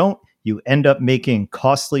 When you don't, you end up making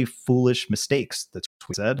costly, foolish mistakes, the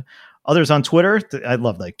tweet said. Others on Twitter, I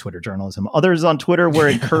love like Twitter journalism. Others on Twitter were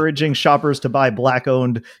encouraging shoppers to buy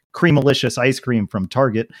Black-owned Creamalicious ice cream from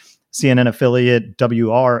Target. CNN affiliate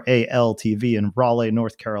WRAL-TV in Raleigh,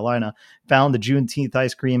 North Carolina, found the Juneteenth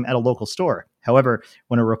ice cream at a local store. However,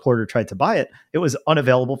 when a reporter tried to buy it, it was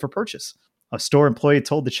unavailable for purchase. A store employee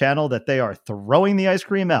told the channel that they are throwing the ice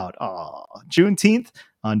cream out. Juneteenth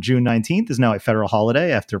on June 19th is now a federal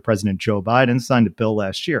holiday after President Joe Biden signed a bill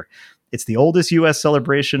last year. It's the oldest U.S.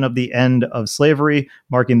 celebration of the end of slavery,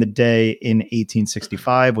 marking the day in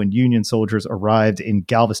 1865 when Union soldiers arrived in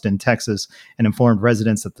Galveston, Texas, and informed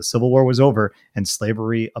residents that the Civil War was over and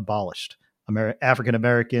slavery abolished. African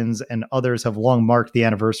Americans and others have long marked the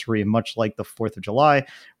anniversary, much like the 4th of July,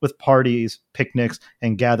 with parties, picnics,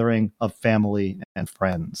 and gathering of family and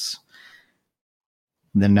friends.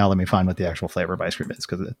 And then now let me find what the actual flavor of ice cream is,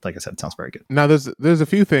 because, like I said, it sounds very good. Now, there's a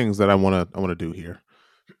few things that I want to do here.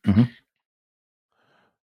 Mm-hmm.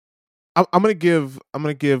 I'm gonna give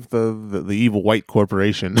the evil white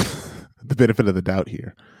corporation the benefit of the doubt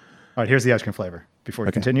here. All right, here's the ice cream flavor before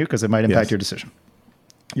we continue, because it might impact your decision.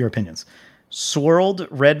 Your opinions. Swirled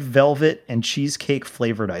red velvet and cheesecake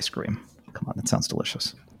flavored ice cream. Come on, that sounds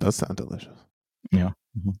delicious. It does sound delicious. Yeah.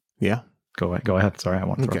 Mm-hmm. Yeah. Go ahead. Sorry, I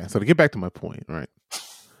want to. Okay, so to get back to my point, right?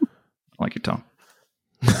 I like your tone.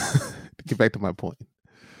 To get back to my point,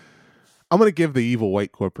 I'm going to give the evil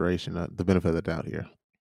white corporation the benefit of the doubt here.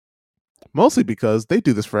 Mostly because they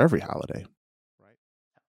do this for every holiday. Right?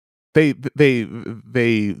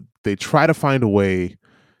 They try to find a way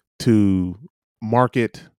to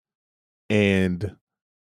market and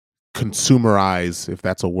consumerize, if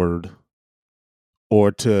that's a word,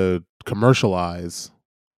 or to commercialize,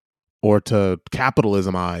 or to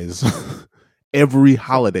capitalismize every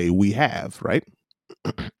holiday we have, right?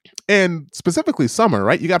 And specifically summer,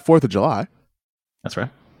 right? You got 4th of July. That's right.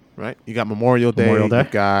 Right? You got Memorial Day.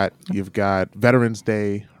 You've got Veterans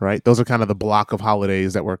Day, right? Those are kind of the block of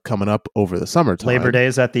holidays that were coming up over the summertime. Labor Day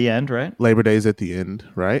is at the end, right? Labor Day is at the end,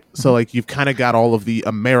 right? Mm-hmm. So like you've kind of got all of the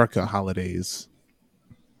America holidays,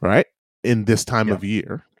 right? In this time of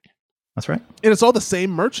year. That's right. And it's all the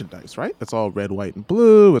same merchandise, right? It's all red, white, and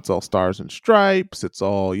blue. It's all stars and stripes. It's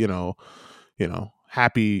all,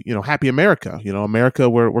 happy America. America,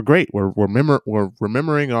 we're great. We're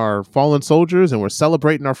remembering our fallen soldiers and we're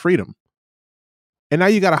celebrating our freedom. And now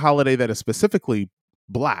you got a holiday that is specifically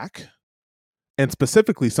Black and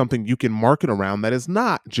specifically something you can market around that is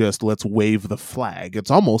not just let's wave the flag.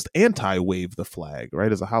 It's almost anti-wave the flag,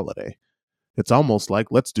 right? As a holiday. It's almost like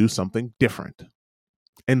let's do something different.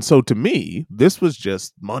 And so to me, this was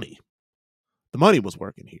just money. The money was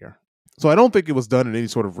working here. So I don't think it was done in any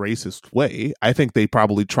sort of racist way. I think they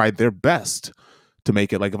probably tried their best to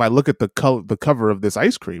make it. Like if I look at the cover of this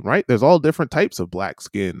ice cream, right? There's all different types of Black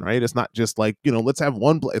skin, right? It's not just like, let's have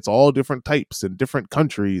one. It's all different types in different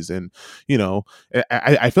countries. And,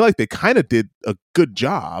 I feel like they kind of did a good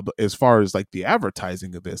job as far as like the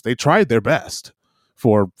advertising of this. They tried their best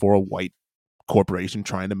for a white corporation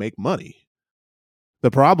trying to make money.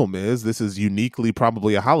 The problem is this is uniquely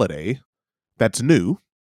probably a holiday that's new,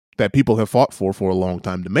 that people have fought for a long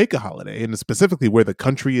time to make a holiday, and specifically where the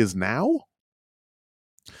country is now,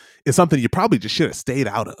 is something you probably just should have stayed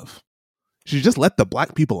out of. You should just let the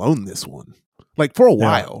Black people own this one. Like for a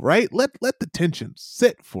while, right? Let the tension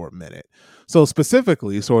sit for a minute. So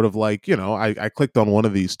specifically, sort of like, I clicked on one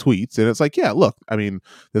of these tweets and it's like, yeah, look, I mean,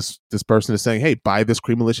 this person is saying, hey, buy this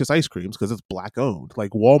Creamalicious ice creams because it's Black owned.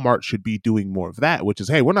 Like Walmart should be doing more of that, which is,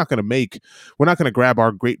 hey, we're not going to grab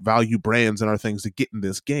our great value brands and our things to get in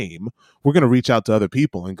this game. We're going to reach out to other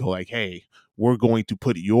people and go like, hey, we're going to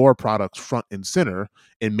put your products front and center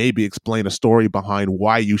and maybe explain a story behind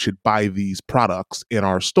why you should buy these products in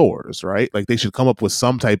our stores, right? Like they should come up with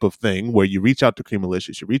some type of thing where you reach out to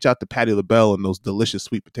Creamalicious, you reach out to Patti LaBelle and those delicious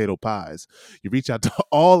sweet potato pies. You reach out to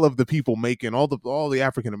all of the people making, all the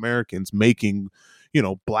African Americans making,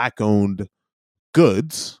 Black owned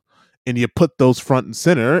goods, and you put those front and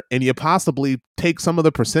center, and you possibly take some of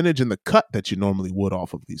the percentage in the cut that you normally would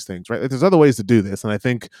off of these things, right? Like, there's other ways to do this. And I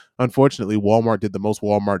think, unfortunately, Walmart did the most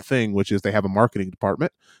Walmart thing, which is they have a marketing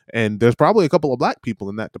department. And there's probably a couple of Black people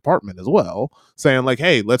in that department as well saying like,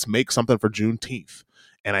 hey, let's make something for Juneteenth.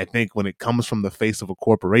 And I think when it comes from the face of a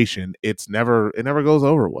corporation, it never goes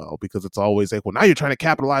over well because it's always like, well, now you're trying to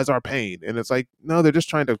capitalize our pain. And it's like, no, they're just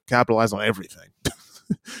trying to capitalize on everything.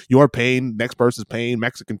 Your pain, next person's pain,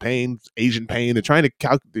 Mexican pain, Asian pain. They're trying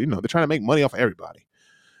to they're trying to make money off of everybody.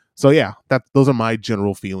 So yeah, those are my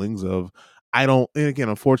general feelings of, and again,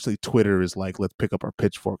 unfortunately, Twitter is like, let's pick up our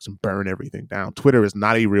pitchforks and burn everything down. Twitter is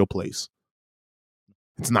not a real place.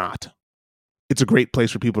 It's not. It's a great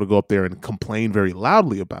place for people to go up there and complain very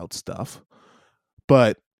loudly about stuff.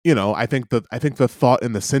 But, I think the thought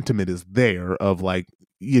and the sentiment is there of like,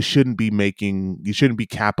 you shouldn't be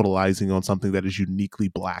capitalizing on something that is uniquely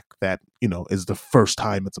Black that, is the first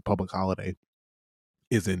time it's a public holiday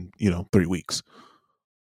is in, 3 weeks.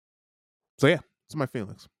 So yeah, those are my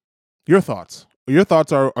feelings. Your thoughts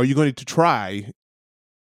are you going to try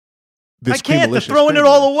this? I can't, they're throwing it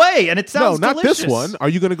all away and it sounds delicious. No, not this one. Are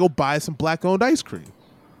you going to go buy some Black owned ice cream?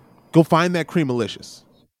 Go find that Creamalicious.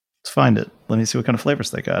 Let's find it. Let me see what kind of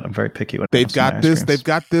flavors they got. I'm very picky when they've got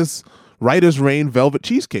this Right as Rain velvet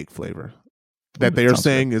cheesecake flavor that they are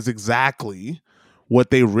saying good. Is exactly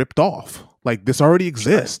what they ripped off. Like this already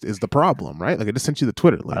exists is the problem, right? Like I just sent you the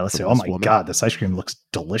Twitter link. Let's see. Oh my God, this ice cream looks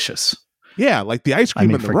delicious. Yeah, like the ice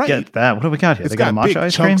cream on the right. Forget that. What do we got here? They got matcha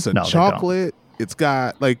ice cream? Chunks of chocolate. It's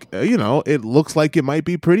got like, it looks like it might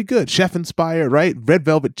be pretty good. Chef inspired, right? Red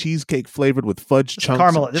velvet cheesecake flavored with fudge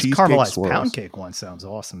chunks. This caramelized swirls. Pound cake one sounds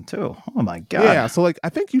awesome too. Oh my God. Yeah, so like I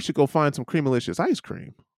think you should go find some Creamalicious ice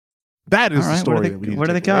cream. That is the story. Where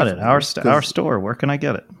do they got it? Our store. Where can I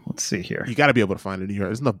get it? Let's see here. You got to be able to find it in New York.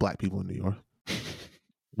 There's enough Black people in New York.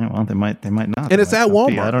 Yeah, well, they might not. And it's at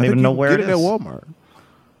Walmart. I don't even know where it is. At Walmart.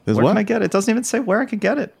 Where can I get it? It doesn't even say where I can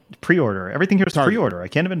get it. Pre-order. Everything here is pre-order. I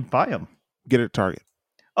can't even buy them. Get it at Target.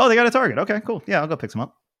 Oh, they got it at Target. Okay, cool. Yeah, I'll go pick some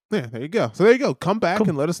up. Yeah, there you go. So there you go. Come back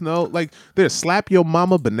and let us know. Like, there's Slap Your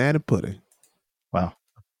Mama banana pudding. Wow,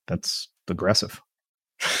 that's aggressive.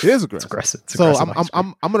 It is aggressive. It's aggressive. So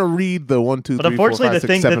I'm gonna read the 1, 2, 3, 4, 5, 6, 7 But unfortunately, the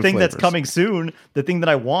thing flavors. that's coming soon, the thing that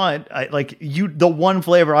I want, the one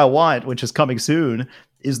flavor I want, which is coming soon,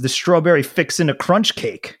 is the strawberry fix-in-a crunch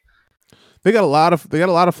cake. They got a lot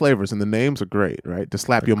of flavors, and the names are great, right? The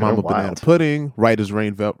Slap Your Mama banana pudding, Right as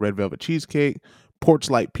Rain red velvet cheesecake,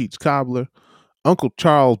 Porch Light peach cobbler, Uncle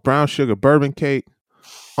Charles brown sugar bourbon cake,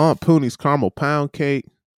 Aunt Pooney's caramel pound cake,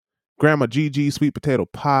 Grandma Gigi's sweet potato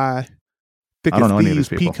pie, Thick as Thieves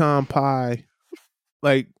pecan pie.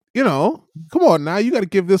 Like, you know, come on now. You got to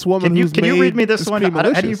give this woman Can you read me this one?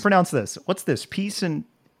 How do you pronounce this? What's this? Peace and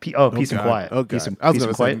quiet. Oh, peace and, I was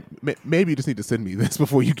going to say, maybe you just need to send me this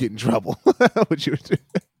before you get in trouble. What you doing?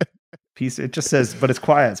 Peace. It just says, but it's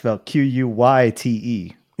quiet. It's spelled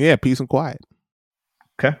Quyte. Yeah, peace and quiet.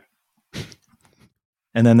 Okay.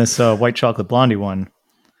 And then this white chocolate blondie one.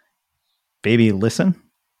 Baby, listen.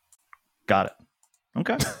 Got it.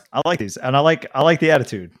 Okay. I like these, and I like the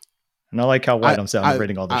attitude, and I like how white I'm sounding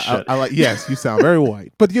reading all this shit. I like. Yes, you sound very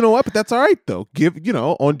white, but you know what? But that's all right though.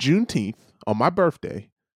 On Juneteenth, on my birthday,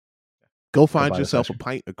 go find yourself a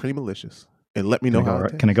pint of Creamalicious and let me know how it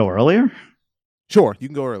tastes. Can I go earlier? Sure, you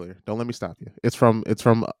can go earlier. Don't let me stop you. It's from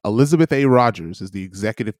Elizabeth A. Rogers, is the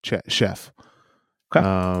executive chef.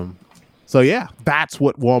 Okay. So yeah, that's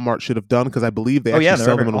what Walmart should have done, because I believe they actually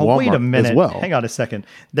sell them in Walmart wait a minute. as well. Hang on a second.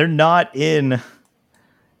 They're not in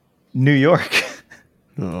New York.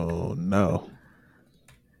 Oh no.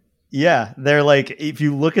 Yeah, they're like, if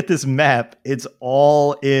you look at this map, it's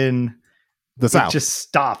all in the South. It just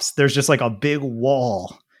stops. There's just like a big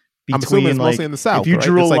wall between. I'm assuming it's mostly in the South. If you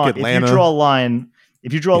drew right? if you draw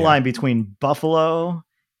a line between Buffalo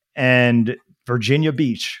and Virginia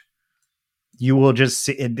Beach, you will just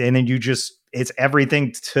see it, and then it's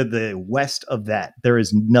everything to the west of that. There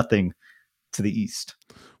is nothing to the east.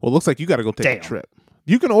 Well, it looks like you got to go take a trip.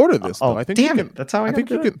 You can order this. Though. I think damn it! That's how I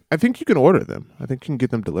think you can. I think you can order them. I think you can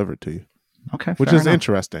get them delivered to you. Okay, which is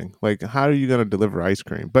interesting. Like, how are you going to deliver ice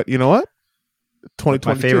cream? But you know what?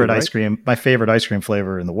 2022. My favorite ice cream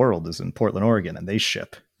flavor in the world is in Portland, Oregon, and they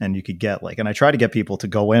ship. And you could get and I try to get people to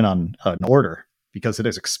go in on an order because it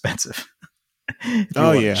is expensive.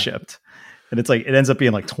 It shipped. And it's like, it ends up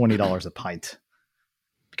being like $20 a pint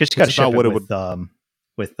because you got to ship it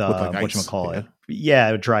with whatchamacallit.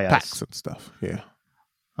 Yeah, dry ice. Packs and stuff. Yeah.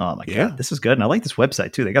 Oh my God. This is good. And I like this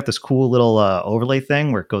website too. They got this cool little overlay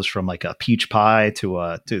thing where it goes from like a peach pie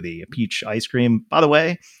to the peach ice cream. By the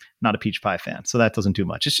way, not a peach pie fan, so that doesn't do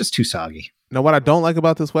much. It's just too soggy. Now, what I don't like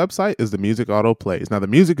about this website is the music auto plays. Now, the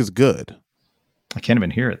music is good. I can't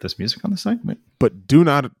even hear it. There's music on the site. Wait. But do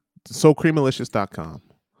not, Creamalicious.com.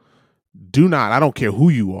 Do not, I don't care who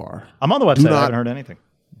you are. I'm on the website. I haven't heard anything.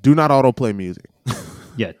 Do not autoplay music.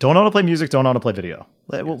 Yeah, don't autoplay music. Don't autoplay video.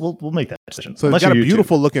 We'll make that decision. So it's got a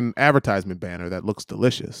beautiful looking advertisement banner that looks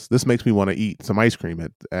delicious. This makes me want to eat some ice cream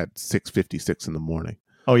at 6:56 in the morning.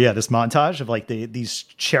 Oh yeah, this montage of like these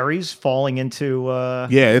cherries falling into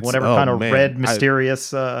whatever kind of red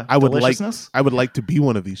mysterious deliciousness. I would like to be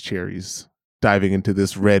one of these cherries diving into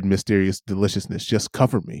this red mysterious deliciousness. Just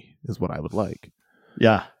cover me is what I would like.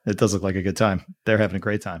 Yeah, it does look like a good time. They're having a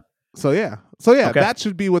great time. So yeah, okay. That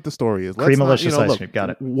should be what the story is. Creamalicious ice cream.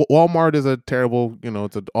 Got it. Walmart is a terrible,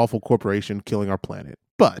 it's an awful corporation killing our planet.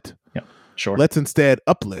 But sure. Let's instead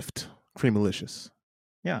uplift Creamalicious.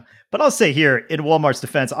 Yeah, but I'll say here, in Walmart's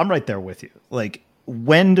defense, I'm right there with you. Like,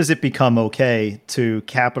 when does it become okay to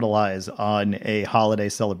capitalize on a holiday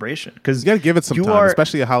celebration? Because you got to give it some time,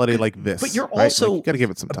 especially a holiday like this. But you're also you got to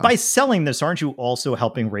give it some time. By selling this, aren't you also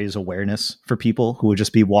helping raise awareness for people who would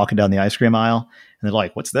just be walking down the ice cream aisle and they're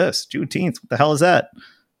like, "What's this? Juneteenth? What the hell is that?"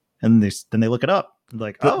 And then they look it up.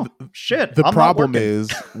 Like, oh shit. The problem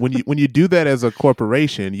is when you do that as a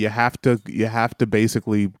corporation, you have to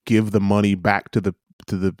basically give the money back to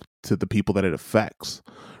the people that it affects,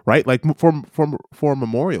 right? Like for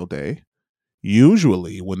Memorial Day,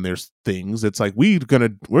 usually when there's things, it's like we're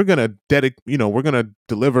gonna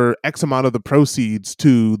deliver X amount of the proceeds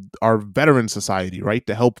to our veteran society, right,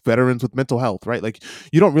 to help veterans with mental health, right? Like,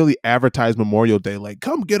 you don't really advertise Memorial Day like,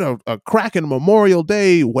 come get a cracking Memorial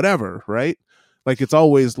Day, whatever, right? Like, it's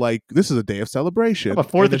always like, this is a day of celebration, but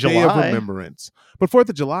 4th of July, day of remembrance. But 4th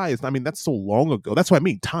of July is, that's so long ago. That's what I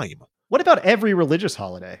mean, time. What about every religious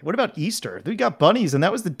holiday? What about Easter? We got bunnies, and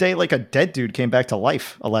that was the day like a dead dude came back to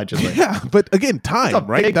life, allegedly. Yeah, but again, time,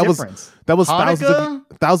 right? That was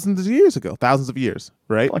thousands of years ago, thousands of years,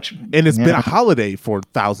 right? And it's been a holiday for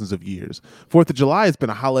thousands of years. 4th of July has been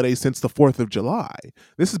a holiday since the 4th of July.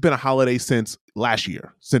 This has been a holiday since last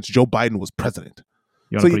year, since Joe Biden was president.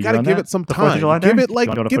 So you got to give it some time. Give it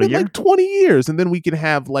like 20 years, and then we can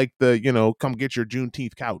have like the, come get your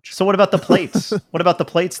Juneteenth couch. So what about the plates? What about the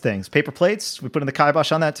plates things? Paper plates? We put in the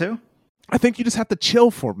kibosh on that too? I think you just have to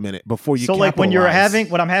chill for a minute before you. So like when I'm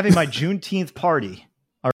having my Juneteenth party,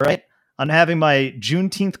 all right, I'm having my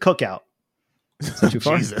Juneteenth cookout. Is that too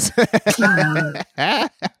far? Jesus. Can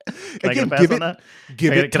I get a pass on that?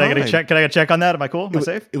 Give it Can I get a check? Can I get a check on that? Am I cool? Am I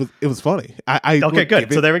safe? It was funny. I okay,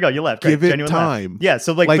 good. So there we go. You left. Great. Give it Genuine time. Laugh. Yeah.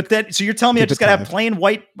 So but then, so you're telling me I just gotta have plain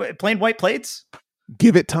white plates?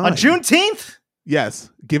 Give it time on Juneteenth. Yes,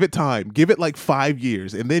 give it time. Give it like 5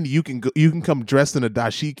 years, and then you can come dressed in a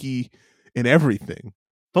dashiki and everything.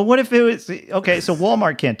 But what if it was okay? So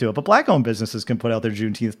Walmart can't do it, but black-owned businesses can put out their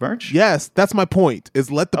Juneteenth merch. Yes, that's my point. Is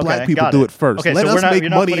let the black people do it first. Okay, let us make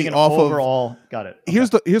money off overall. Got it. Okay.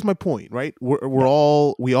 Here's my point. Right, we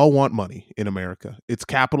all want money in America. It's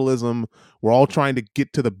capitalism. We're all trying to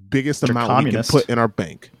get to the biggest amount we can put in our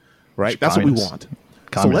bank. Right, that's what we want.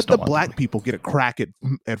 So let the black people get a crack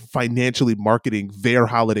at financially marketing their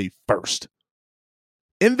holiday first.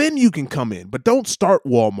 And then you can come in, but don't start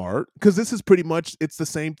Walmart, because this is pretty much, it's the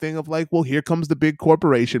same thing of like, well, here comes the big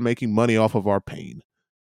corporation making money off of our pain.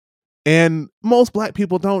 And most black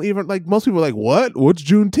people don't even, like, most people are like, what? What's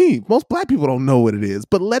Juneteenth? Most black people don't know what it is,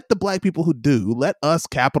 but let the black people who do, let us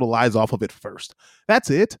capitalize off of it first. That's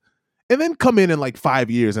it. And then come in like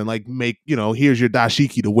 5 years and like make, here's your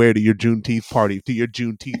dashiki to wear to your Juneteenth party, to your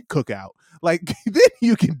Juneteenth cookout. Like, then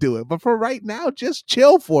you can do it. But for right now, just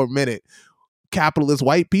chill for a minute. Capitalist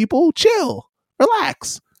white people, chill,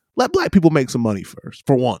 relax. Let black people make some money first,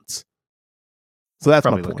 for once. So that's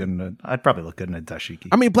my point. I'd probably look good in a dashiki.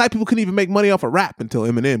 I mean, black people couldn't even make money off of rap until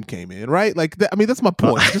Eminem came in, right? Like, that's my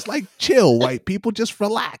point. Just like chill, white people, just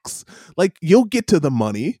relax. Like, you'll get to the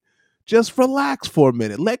money. Just relax for a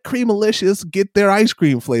minute. Let Creamalicious get their ice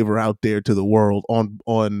cream flavor out there to the world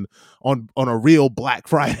on a real Black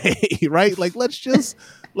Friday, right? Like, let's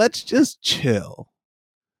just chill.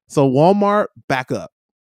 So Walmart, back up.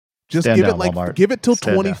 Just give it till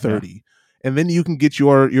 2030. And then you can get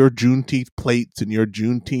your Juneteenth plates and your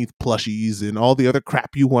Juneteenth plushies and all the other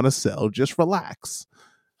crap you want to sell. Just relax.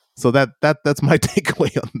 So that's my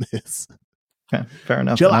takeaway on this. Okay, fair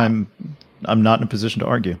enough. I'm not in a position to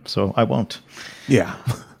argue, so I won't. Yeah.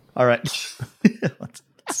 All right.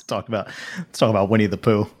 let's talk about Winnie the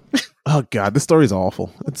Pooh. Oh God, this story's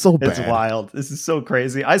awful. It's so bad. It's wild. This is so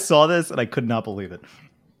crazy. I saw this and I could not believe it.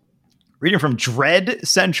 Reading from Dread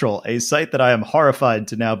Central, a site that I am horrified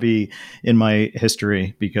to now be in my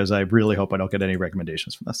history because I really hope I don't get any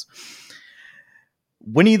recommendations from this.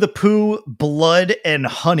 Winnie the Pooh, Blood and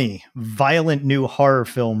Honey, violent new horror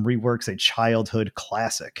film reworks a childhood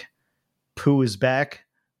classic. Pooh is back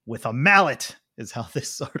with a mallet, is how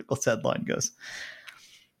this article's headline goes.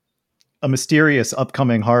 A mysterious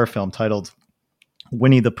upcoming horror film titled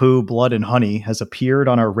Winnie the Pooh, Blood and Honey has appeared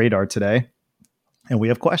on our radar today, and we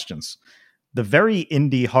have questions. The very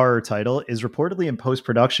indie horror title is reportedly in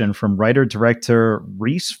post-production from writer-director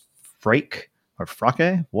Reese Frake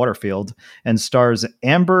Waterfield, and stars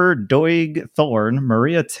Amber Doig Thorne,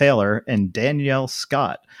 Maria Taylor, and Danielle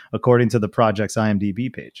Scott, according to the project's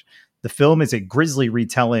IMDb page. The film is a grisly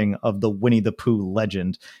retelling of the Winnie the Pooh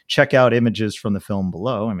legend. Check out images from the film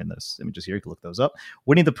below. I mean, there's images here. You can look those up.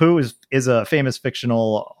 Winnie the Pooh is a famous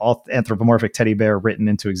fictional anthropomorphic teddy bear written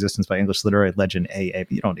into existence by English literary legend A.A.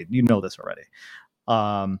 You know this already.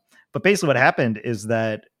 But basically what happened is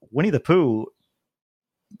that Winnie the Pooh...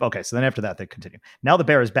 Okay, so then after that, they continue. Now the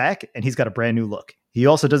bear is back, and he's got a brand new look. He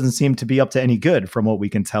also doesn't seem to be up to any good from what we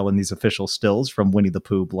can tell in these official stills from Winnie the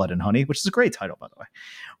Pooh, Blood and Honey, which is a great title, by the way.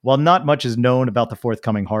 While not much is known about the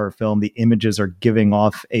forthcoming horror film, the images are giving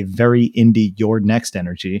off a very indie You're Next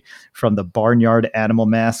energy, from the barnyard animal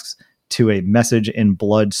masks to a message in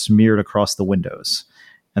blood smeared across the windows.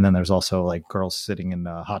 And then there's also like girls sitting in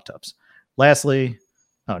hot tubs. Lastly,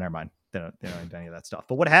 oh, never mind. They don't have any of that stuff.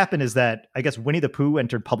 But what happened is that I guess Winnie the Pooh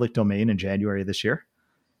entered public domain in January of this year.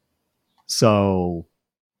 So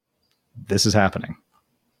this is happening.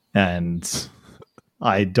 And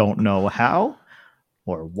I don't know how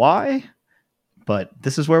or why, but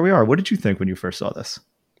this is where we are. What did you think when you first saw this?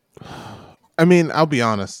 I mean, I'll be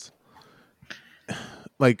honest.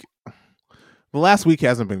 Like, the last week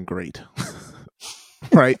hasn't been great.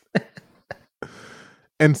 Right?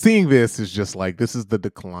 And seeing this is just like, this is the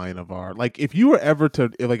decline of our, like, if you were ever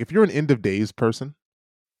to, like, if you're an end of days person,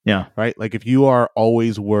 yeah, right? Like, if you are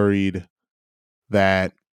always worried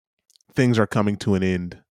that things are coming to an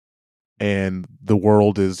end and the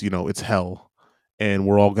world is, it's hell and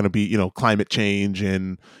we're all going to be, climate change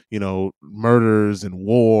and, murders and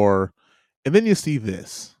war. And then you see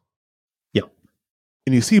this. Yeah.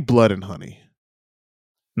 And you see Blood and Honey.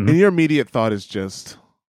 Mm-hmm. And your immediate thought is just,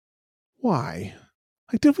 why?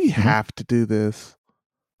 Like, did we have to do this?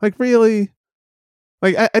 Like, really?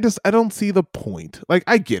 Like, I don't see the point. Like,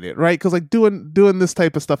 I get it, right? Because like doing this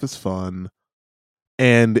type of stuff is fun,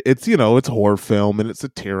 And it's, it's a horror film and it's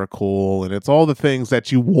satirical and it's all the things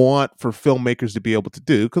that you want for filmmakers to be able to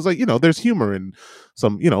do. Because, there's humor in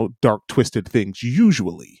some, dark, twisted things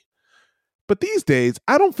usually. But these days,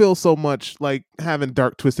 I don't feel so much like having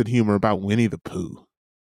dark, twisted humor about Winnie the Pooh.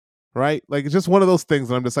 Right? Like, it's just one of those things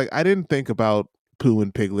that I'm just like, I didn't think about Pooh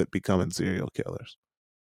and Piglet becoming serial killers.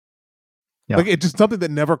 Yeah. Like, it's just something that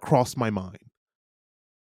never crossed my mind.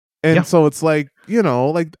 And so it's like,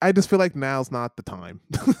 I just feel like now's not the time,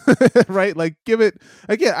 right? Like, give it,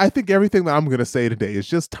 again, I think everything that I'm going to say today is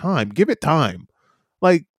just time. Give it time.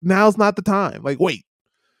 Like, now's not the time. Like, wait.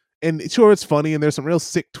 And sure, it's funny, and there's some real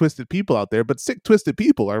sick, twisted people out there, but sick, twisted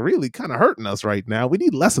people are really kind of hurting us right now. We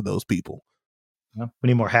need less of those people. We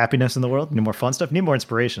need more happiness in the world. We need more fun stuff. We need more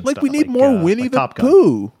inspiration. Like, we need more Winnie the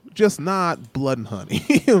Pooh, just not Blood and Honey.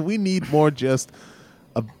 We need more just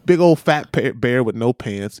a big old fat bear with no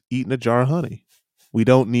pants eating a jar of honey. We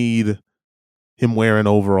don't need him wearing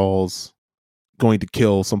overalls going to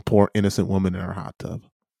kill some poor innocent woman in her hot tub.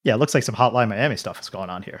 Yeah, it looks like some Hotline Miami stuff is going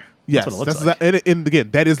on here. Yes, that's what it looks like. And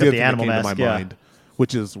again, that is the other thing that came to my mind,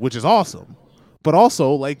 which is awesome. But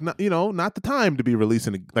also, like, not the time to be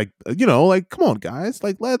releasing, like, come on, guys,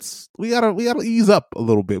 like, we gotta ease up a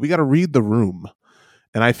little bit. We gotta read the room.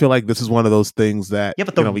 And I feel like this is one of those things that... Yeah,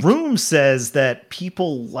 but the room says that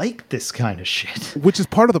people like this kind of shit. Which is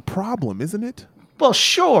part of the problem, isn't it? Well,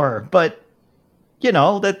 sure. But,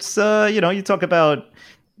 that's, you talk about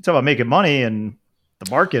making money and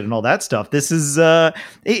the market and all that stuff. This is...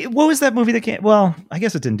 what was that movie that came... Well, I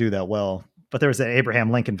guess it didn't do that well. But there was that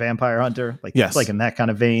Abraham Lincoln Vampire Hunter. Like, yes. It's like in that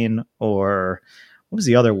kind of vein. Or what was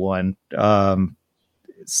the other one?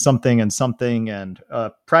 Something and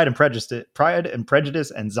Pride and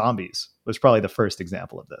Prejudice and Zombies was probably the first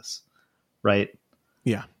example of this, right?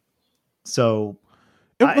 Yeah. So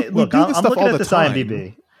I'm looking at this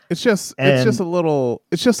IMDb. It's just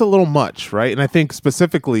a little much, right? And I think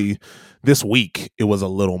specifically this week it was a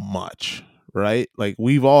little much, right? Like,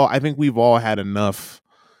 I think we've all had enough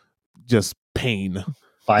just pain.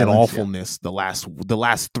 Violence, and awfulness. Yeah. The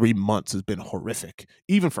last 3 months has been horrific.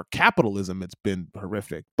 Even for capitalism, it's been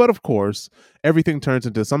horrific. But of course, everything turns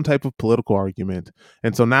into some type of political argument.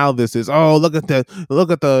 And so now this is, look at the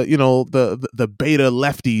the beta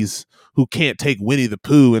lefties who can't take Winnie the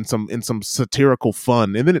Pooh in some satirical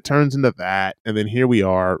fun. And then it turns into that. And then here we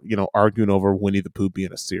are, arguing over Winnie the Pooh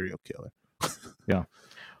being a serial killer. Yeah.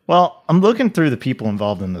 Well, I'm looking through the people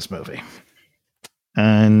involved in this movie.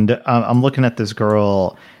 And I'm looking at this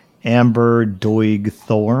girl, Amber Doig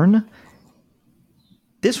Thorne.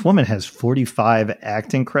 This woman has 45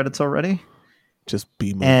 acting credits already. Just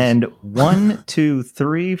B movies. And 1, 2,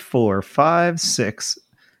 3, 4, 5, 6,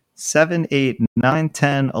 7, 8, 9,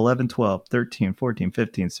 10, 11, 12, 13, 14,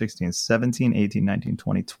 15, 16, 17, 18, 19,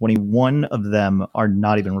 20, 21 of them are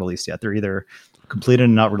not even released yet. They're either completed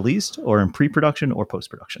and not released, or in pre-production or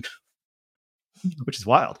post-production. Which is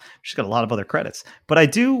wild. She's got a lot of other credits. But I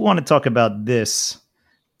do want to talk about this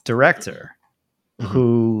director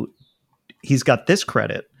who he's got this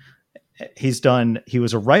credit. He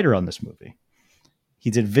was a writer on this movie. He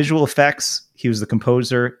did visual effects. He was the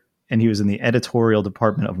composer, and he was in the editorial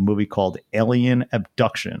department of a movie called Alien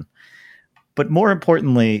Abduction. But more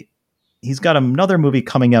importantly, he's got another movie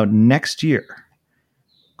coming out next year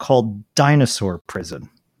called Dinosaur Prison.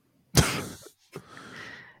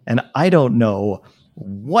 And I don't know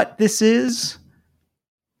what this is.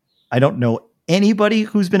 I don't know anybody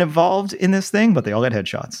who's been involved in this thing, but they all got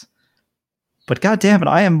headshots. But goddamn it,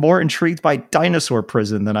 I am more intrigued by Dinosaur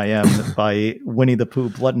Prison than I am by Winnie the Pooh,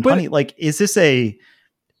 Blood and Honey. Like, is this a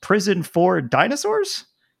prison for dinosaurs?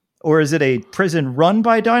 Or is it a prison run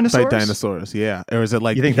by dinosaurs? By dinosaurs, yeah. Or is it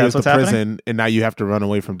like, you think that's what's prison happening? And now you have to run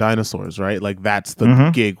away from dinosaurs, right? Like, that's the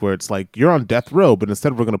gig where it's like, you're on death row, but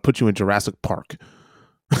instead we're going to put you in Jurassic Park.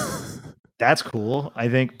 That's cool, I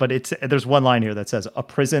think, but there's one line here that says a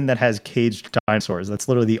prison that has caged dinosaurs. That's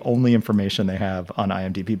literally the only information they have on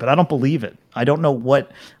IMDb, but I don't believe it. I don't know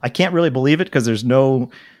I can't really believe it because there's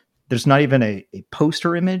not even a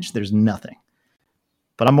poster image. There's nothing.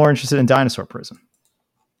 But I'm more interested in Dinosaur Prison.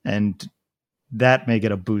 And that may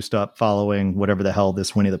get a boost up following whatever the hell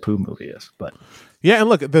this Winnie the Pooh movie is. But yeah, and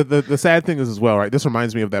look, the sad thing is as well, right? This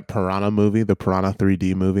reminds me of that Piranha movie, the Piranha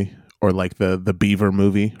 3D movie, or like the Beaver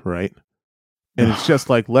movie, right? And it's just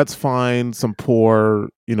like, let's find some poor,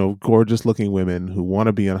 gorgeous looking women who want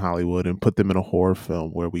to be in Hollywood and put them in a horror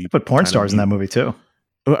film where we put porn stars in that movie too.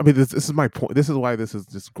 I mean, this is my point. This is why this is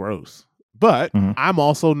just gross. But I'm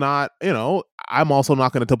also not, I'm also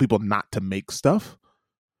not going to tell people not to make stuff.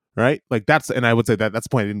 right? Like and I would say that's the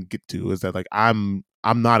point I didn't get to, is that like I'm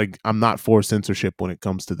not for censorship when it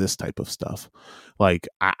comes to this type of stuff. Like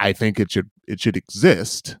I think it should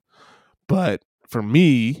exist, but for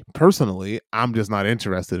me personally, I'm just not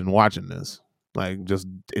interested in watching this. Like, just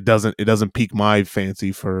it doesn't pique my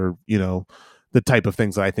fancy for, the type of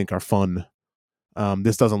things that I think are fun.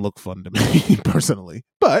 This doesn't look fun to me personally,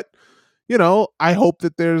 but I hope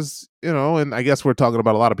that there's, and I guess we're talking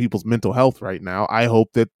about a lot of people's mental health right now. I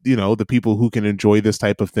hope that, the people who can enjoy this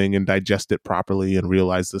type of thing and digest it properly and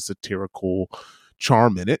realize the satirical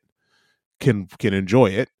charm in it can enjoy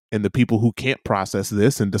it. And the people who can't process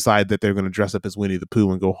this and decide that they're going to dress up as Winnie the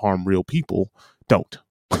Pooh and go harm real people don't.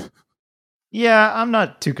 Yeah, I'm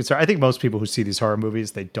not too concerned. I think most people who see these horror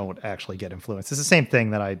movies, they don't actually get influenced. It's the same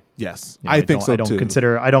thing that I think so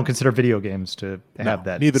too. I don't consider video games to have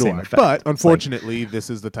that. Neither same do I. effect. But unfortunately, this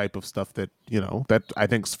is the type of stuff that that I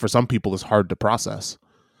think for some people is hard to process.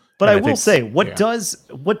 But I will say, what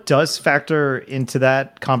does factor into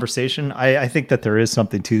that conversation? I think that there is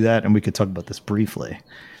something to that, and we could talk about this briefly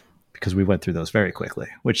because we went through those very quickly.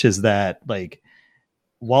 Which is that, like,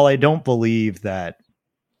 while I don't believe that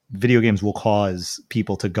video games will cause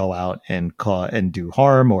people to go out and do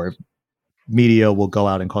harm, or media will go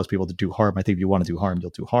out and cause people to do harm, I think if you want to do harm,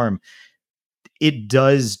 you'll do harm. It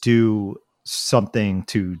does do something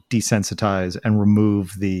to desensitize and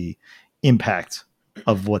remove the impact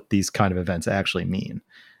of what these kind of events actually mean.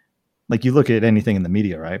 Like, you look at anything in the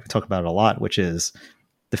media, right? We talk about it a lot, which is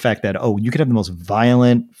the fact that, you could have the most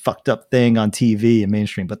violent, fucked up thing on TV and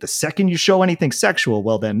mainstream, but the second you show anything sexual,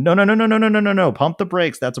 well then, no, pump the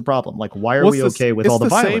brakes. That's a problem. Like, why are we okay with all the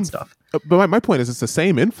violent stuff? But my point is, it's the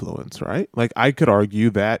same influence, right? Like, I could argue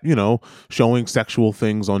that, showing sexual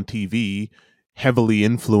things on TV heavily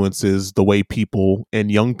influences the way people and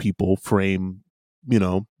young people frame,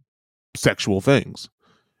 sexual things.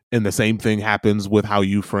 And the same thing happens with how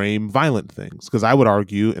you frame violent things. Because I would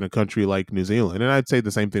argue in a country like New Zealand, and I'd say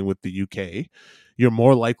the same thing with the UK, you're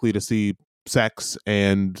more likely to see sex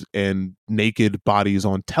and naked bodies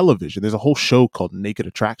on television. There's a whole show called Naked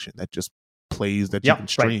Attraction that just plays, that you can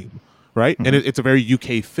stream. Right. Mm-hmm. And it's a very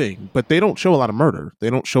UK thing, but they don't show a lot of murder. They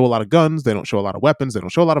don't show a lot of guns. They don't show a lot of weapons. They don't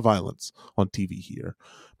show a lot of violence on TV here.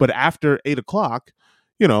 But after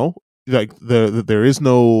 8:00, like there is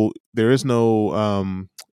no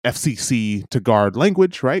FCC to guard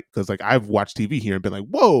language, right? Because like I've watched TV here and been like,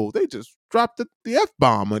 whoa, they just dropped the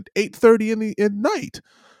F-bomb at 8:30 at night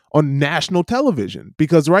on national television.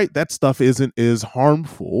 Because that stuff isn't as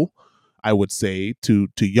harmful, I would say, to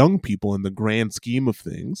young people in the grand scheme of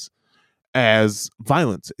things as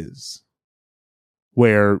violence is.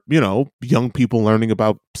 Where, young people learning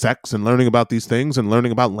about sex and learning about these things and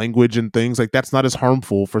learning about language and things, like, that's not as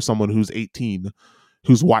harmful for someone who's 18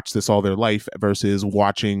 who's watched this all their life versus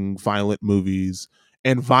watching violent movies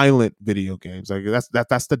and violent video games. Like,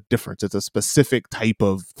 that's the difference. It's a specific type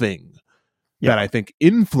of thing that I think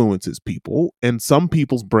influences people, and some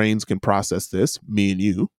people's brains can process this, me and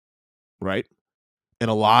you, right? And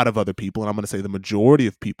a lot of other people, and I'm going to say the majority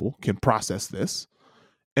of people, can process this.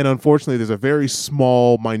 And unfortunately, there's a very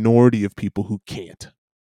small minority of people who can't.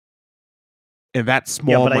 And that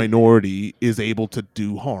small minority is able to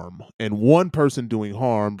do harm. And one person doing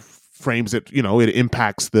harm frames it, it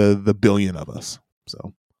impacts the billion of us.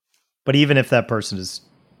 So, but even if that person is,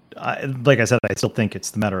 like I said, I still think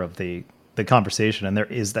it's the matter of the conversation. And there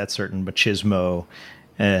is that certain machismo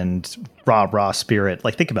and rah spirit.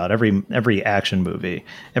 Like, think about every action movie,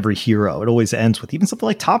 every hero, it always ends with even something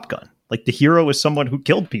like Top Gun. Like, the hero is someone who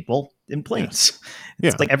killed people in planes.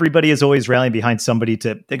 It's like everybody is always rallying behind somebody.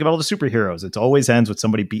 To think about all the superheroes, it always ends with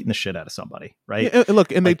somebody beating the shit out of somebody, right? Yeah,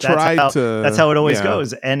 look, and like, they tried to. That's how it always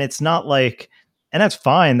goes, and it's not like, and that's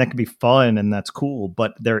fine. That can be fun and that's cool,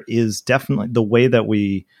 but there is definitely the way that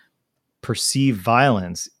we perceive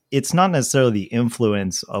violence. It's not necessarily the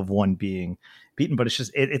influence of one being beaten, but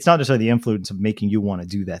it's not necessarily the influence of making you want to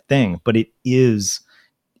do that thing, but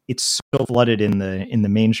it's so flooded in the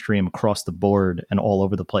mainstream across the board and all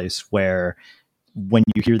over the place, where when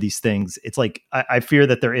you hear these things, it's like, I fear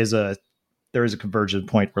that there is a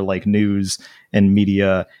convergence point where, like, news and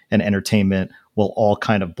media and entertainment will all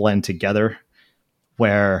kind of blend together,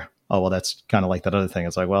 where, oh, well, that's kind of like that other thing.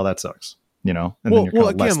 It's like, well, that sucks, and then you're kind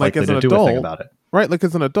of less likely to do a thing about it. Right, like,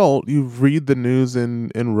 as an adult, you read the news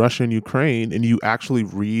in Russia and Ukraine, and you actually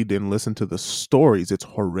read and listen to the stories. It's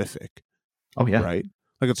horrific. Oh, yeah. Right?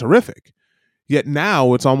 Like, it's horrific. Yet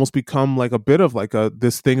now it's almost become like a bit of like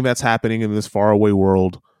this thing that's happening in this faraway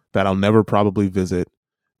world that I'll never probably visit,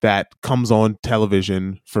 that comes on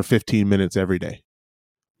television for 15 minutes every day.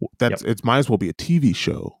 It might as well be a TV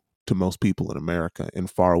show to most people in America in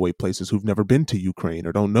faraway places who've never been to Ukraine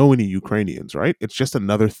or don't know any Ukrainians, right? It's just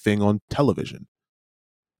another thing on television.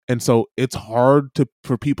 And so it's hard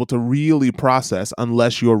for people to really process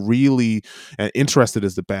unless you're really interested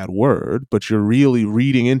is the bad word, but you're really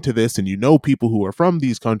reading into this and you know people who are from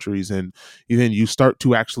these countries, and then you start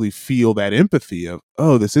to actually feel that empathy of,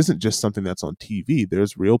 oh, this isn't just something that's on TV.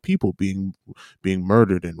 There's real people being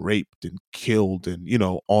murdered and raped and killed and,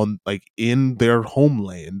 on like in their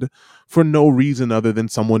homeland for no reason other than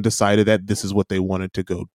someone decided that this is what they wanted to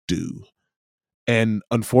go do. And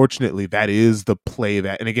unfortunately, that is the play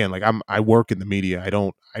that, and again, like I work in the media.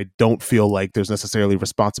 I don't feel like there's necessarily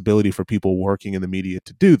responsibility for people working in the media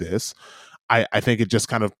to do this. I think it just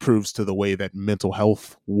kind of proves to the way that mental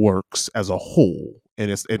health works as a whole.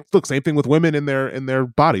 And look, same thing with women in their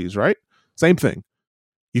bodies, right? Same thing.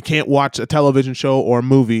 You can't watch a television show or a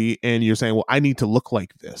movie and you're saying, well, I need to look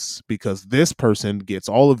like this because this person gets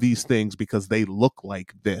all of these things because they look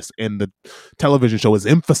like this. And the television show is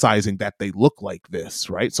emphasizing that they look like this,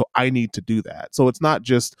 right? So I need to do that. So it's not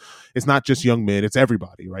just young men, it's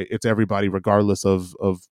everybody, right? It's everybody regardless of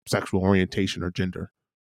sexual orientation or gender.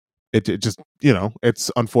 It just, it's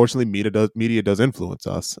unfortunately media does influence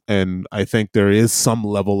us. And I think there is some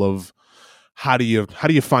level of, how do you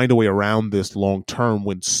find a way around this long term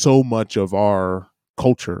when so much of our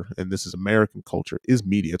culture, and this is American culture, is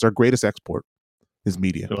media? It's our greatest export is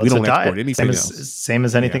media. Well, we don't export anything else. Same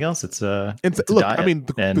as anything else. It's a look, diet. I mean,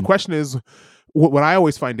 the question is, what I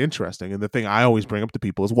always find interesting, and the thing I always bring up to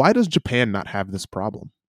people is, why does Japan not have this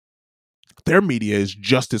problem? Their media is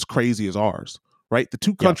just as crazy as ours, right? The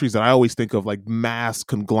two countries that I always think of like mass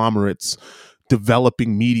conglomerates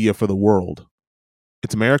developing media for the world,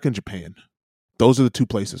 it's America and Japan. Those are the two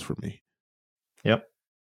places for me. Yep.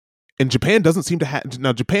 And Japan doesn't seem to have...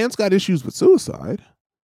 Now, Japan's got issues with suicide.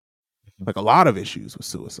 Like a lot of issues with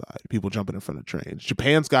suicide. People jumping in front of trains.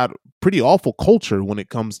 Japan's got pretty awful culture when it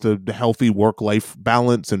comes to the healthy work-life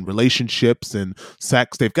balance and relationships and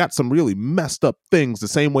sex. They've got some really messed up things the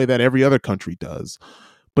same way that every other country does.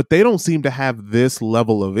 But they don't seem to have this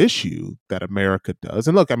level of issue that America does.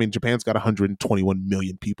 And look, I mean, Japan's got 121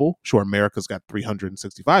 million people. Sure, America's got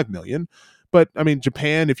 365 million. But, I mean,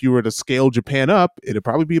 Japan, if you were to scale Japan up, it'd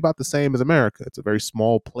probably be about the same as America. It's a very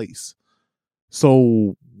small place.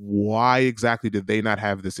 So why exactly did they not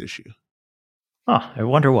have this issue? Oh, I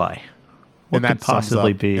wonder why. What could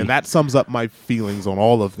possibly be? And that sums up my feelings on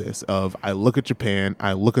all of this. Of I look at Japan,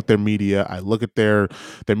 I look at their media, I look at their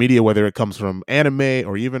media, whether it comes from anime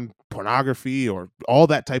or even pornography or all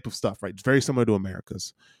that type of stuff, right? It's very similar to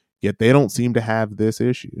America's. Yet they don't seem to have this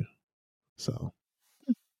issue. So...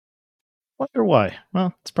 Wonder why?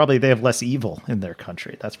 Well, it's probably they have less evil in their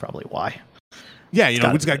country. That's probably why. Yeah, we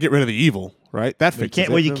just got to get rid of the evil, right? That fixes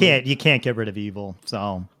it. You can't get rid of evil.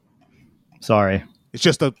 So, sorry. It's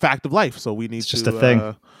just a fact of life. So we need just a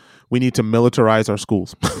thing. We need to militarize our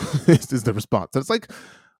schools. is the response. It's like,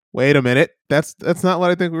 wait a minute, that's not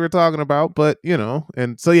what I think we were talking about. But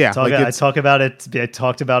and so yeah, I talk about it. I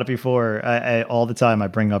talked about it before. I all the time. I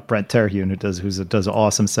bring up Brent Terhune, who does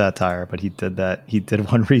awesome satire, but he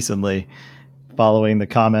did one recently, following the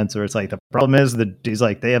comments where it's like the problem is he's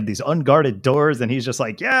like they have these unguarded doors, and he's just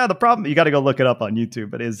like, yeah, the problem. You got to go look it up on YouTube.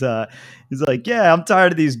 But he's like, yeah, I'm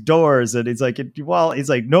tired of these doors, and he's like,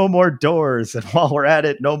 no more doors, and while we're at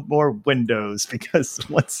it, no more windows, because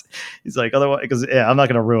otherwise, because I'm not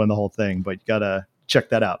going to ruin the whole thing, but you got to check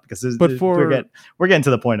that out because we're getting to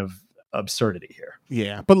the point of absurdity here.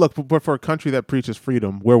 Yeah, but look, but for a country that preaches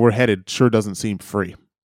freedom, where we're headed sure doesn't seem free.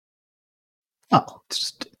 Oh,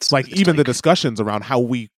 it's like even the discussions around how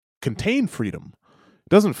we contain freedom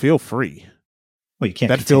doesn't feel free. Well, you can't.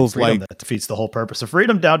 That feels freedom. Like that defeats the whole purpose of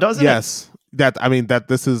freedom, now, doesn't it? Yes,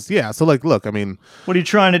 this is So, like, look, I mean, what are you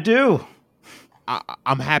trying to do?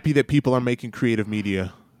 I'm happy that people are making creative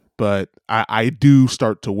media, but I do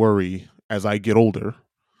start to worry as I get older,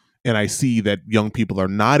 and I see that young people are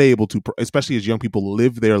not able to, especially as young people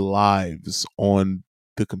live their lives on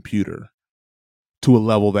the computer to a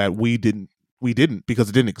level that we didn't because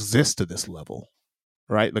it didn't exist to this level,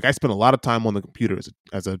 right? Like I spent a lot of time on the computer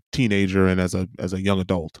as a teenager and as a young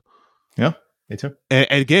adult. Yeah, me too. And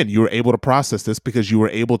again, you were able to process this because you were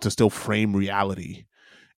able to still frame reality.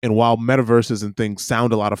 And while metaverses and things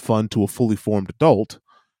sound a lot of fun to a fully formed adult,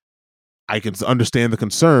 I can understand the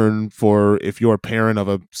concern for if you're a parent of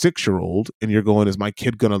a 6-year-old and you're going, is my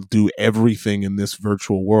kid going to do everything in this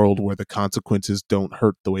virtual world where the consequences don't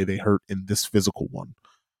hurt the way they hurt in this physical one?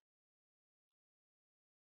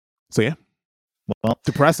 So yeah, well,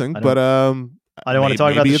 depressing, but I don't want to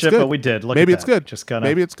talk about the ship, but we did. Maybe it's good. Just kind of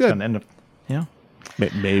maybe it's good. End up, yeah.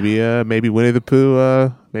 Maybe Winnie the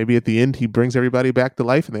Pooh. Maybe at the end he brings everybody back to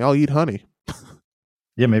life and they all eat honey.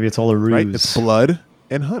 Yeah, maybe it's all a ruse. Right? It's blood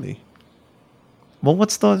and honey. Well,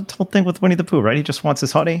 what's the whole thing with Winnie the Pooh, right? He just wants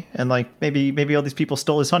his honey, and like maybe all these people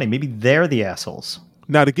stole his honey. Maybe they're the assholes.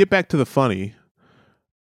 Now, to get back to the funny,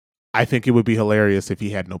 I think it would be hilarious if he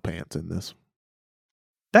had no pants in this.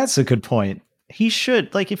 That's a good point. He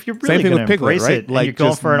should, like, if you're really going to embrace right? it, like, and you're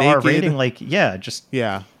going for an R rating, like,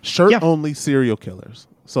 shirt only serial killers.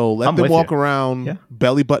 So let them walk around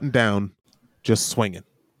belly button down, just swinging.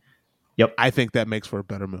 Yep, I think that makes for a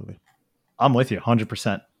better movie. I'm with you,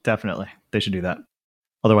 100%. Definitely, they should do that.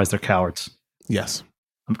 Otherwise, they're cowards. Yes,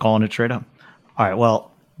 I'm calling it straight up. All right,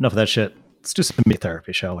 well, enough of that shit. Let's do some meat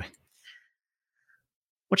therapy, shall we?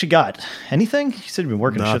 What you got? Anything? You said you've been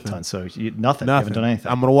working a shit ton, so nothing. You haven't done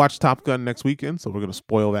anything. I'm going to watch Top Gun next weekend, so we're going to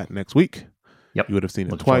spoil that next week. Yep. You would have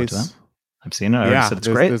seen it twice. I've seen it. I already said it's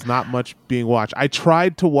great. There's not much being watched. I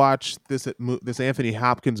tried to watch this Anthony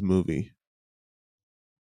Hopkins movie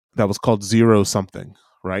that was called Zero Something,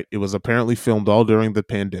 right? It was apparently filmed all during the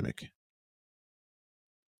pandemic.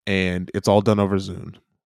 And it's all done over Zoom.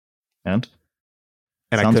 And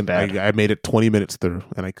I couldn't. I made it 20 minutes through,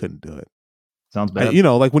 and I couldn't do it. Sounds bad.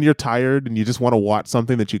 Like when you're tired and you just want to watch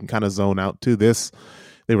something that you can kind of zone out to.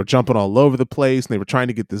 They were jumping all over the place, and they were trying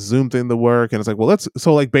to get this Zoom thing to work. And it's like, well,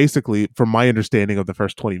 basically, from my understanding of the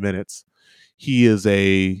first 20 minutes, he's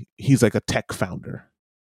like a tech founder.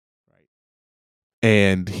 Right.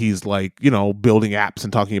 And he's like, building apps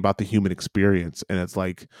and talking about the human experience. And it's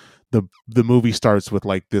like the movie starts with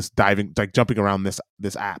like this jumping around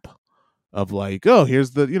this app. Of like, oh,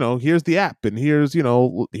 here's the app, and here's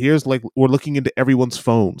like we're looking into everyone's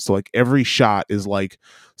phone. So like every shot is like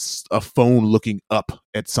a phone looking up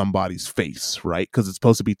at somebody's face, right? Because it's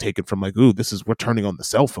supposed to be taken from like, ooh, we're turning on the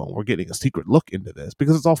cell phone. We're getting a secret look into this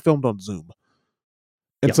because it's all filmed on Zoom.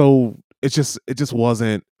 And so it just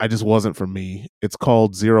wasn't for me. It's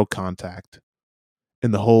called Zero Contact.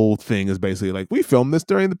 And the whole thing is basically like, we filmed this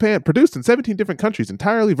during produced in 17 different countries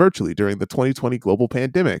entirely virtually during the 2020 global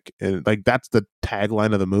pandemic. And like, that's the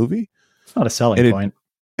tagline of the movie. It's not a selling point.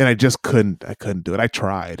 And I just couldn't do it. I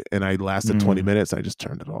tried and I lasted 20 minutes. And I just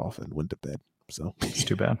turned it off and went to bed. So it's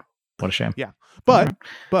too bad. What a shame. Yeah. But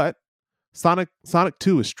Sonic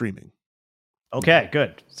 2 is streaming. Okay,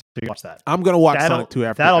 good. So you watch that. I'm going to watch Sonic 2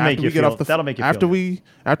 after we get off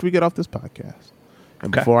this podcast.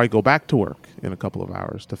 And before I go back to work in a couple of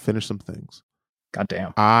hours to finish some things.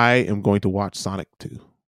 Goddamn. I am going to watch Sonic 2.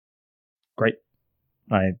 Great.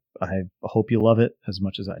 I hope you love it as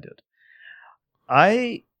much as I did.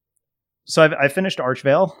 I finished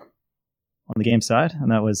Archvale on the game side,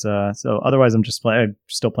 and that was so otherwise I'm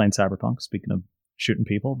still playing Cyberpunk, speaking of shooting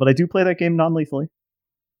people, but I do play that game non-lethally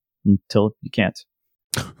until you can't.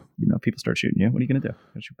 People start shooting you. What are you going to do?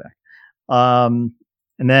 Gotta shoot back.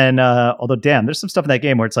 And then, although, damn, there's some stuff in that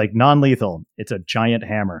game where it's like non-lethal. It's a giant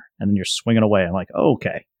hammer, and then you're swinging away. I'm like, oh,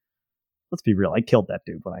 okay. Let's be real. I killed that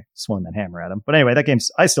dude when I swung that hammer at him. But anyway,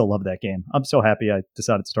 I still love that game. I'm so happy I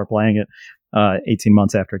decided to start playing it 18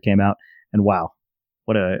 months after it came out. And wow,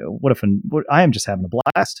 I am just having a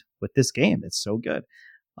blast with this game. It's so good.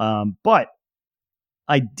 But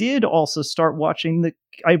I did also start watching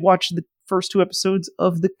I watched the first 2 episodes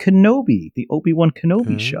of the Obi-Wan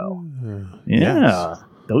Kenobi show. Yeah. Yes.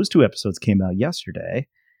 Those 2 episodes came out yesterday.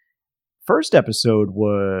 First episode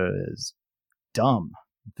was dumb.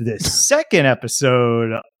 The second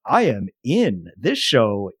episode, I am in. This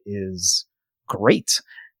show is great.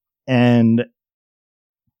 And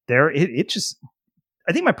I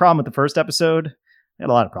think my problem with the first episode, I had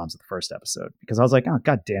a lot of problems with the first episode because I was like, oh,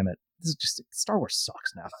 God damn it. This is just Star Wars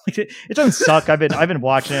sucks now. It doesn't suck. I've been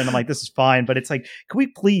watching it and I'm like, this is fine. But it's like, can we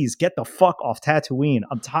please get the fuck off Tatooine?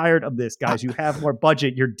 I'm tired of this, guys. You have more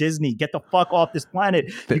budget. You're Disney. Get the fuck off this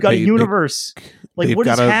planet. You got a universe. What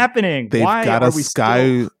is happening? Why are we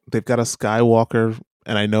still? They've got a Skywalker,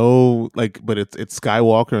 and I know, but it's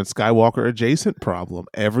Skywalker and Skywalker adjacent problem.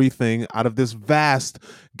 Everything out of this vast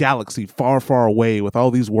galaxy, far, far away, with all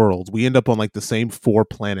these worlds, we end up on like the same 4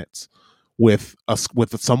 planets. With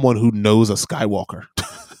someone who knows a Skywalker.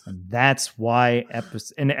 And that's why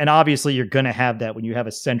and obviously you're going to have that when you have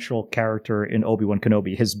a central character in Obi-Wan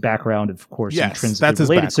Kenobi. His background, of course,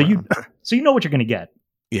 intrinsically related. So you know what you're going to get.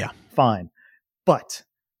 Yeah. Fine. But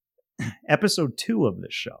episode 2 of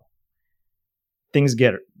this show, things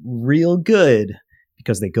get real good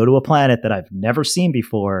because they go to a planet that I've never seen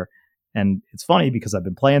before. And it's funny because I've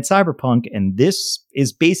been playing Cyberpunk, and this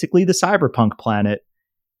is basically the Cyberpunk planet.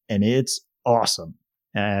 And it's awesome.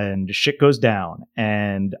 And shit goes down.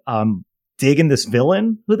 And I'm digging this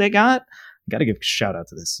villain who they got. I got to give a shout out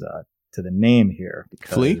to this to the name here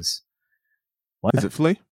because Flea? What is it?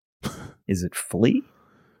 Flea? Is it Flea?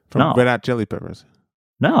 From Red Hot Chili Peppers.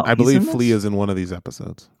 No, I believe Flea is in one of these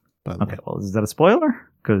episodes. Okay, well, is that a spoiler?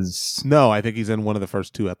 Because no, I think he's in one of the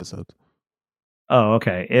first 2 episodes. Oh,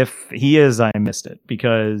 okay. If he is, I missed it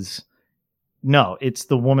because no, it's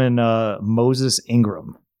the woman Moses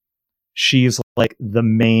Ingram. She's like the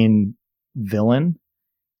main villain,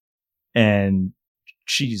 and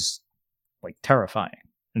she's like terrifying,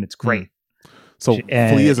 and it's great. So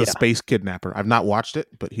Flea is a space kidnapper. I've not watched it,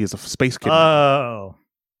 but he is a space kidnapper. Oh,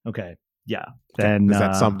 okay, yeah. Okay. Then is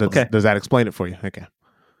that something? Does that explain it for you? Okay.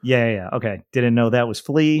 Yeah. Okay. Didn't know that was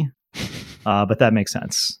Flea, but that makes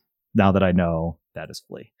sense now that I know that is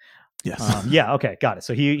Flea. Yes. Yeah. Okay. Got it.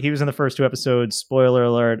 So he was in the first 2 episodes. Spoiler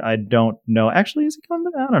alert. I don't know. Actually, is he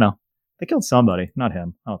coming? I don't know. They killed somebody, not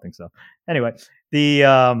him. I don't think so. Anyway,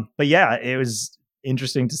 but yeah, it was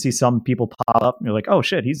interesting to see some people pop up and you're like, oh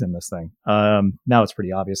shit, he's in this thing. Now it's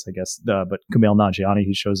pretty obvious, I guess. But Kumail Nanjiani,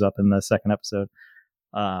 he shows up in the second episode.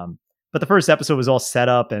 But the first episode was all set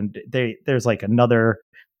up, and there's like another.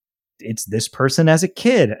 It's this person as a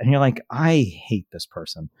kid, and you're like, I hate this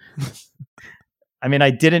person. I mean, I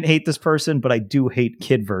didn't hate this person, but I do hate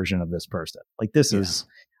kid version of this person. Like this is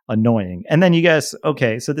annoying. And then you guess,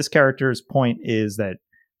 okay, so this character's point is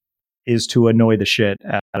to annoy the shit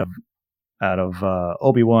out of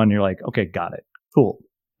Obi-Wan. You're like, okay, got it, cool.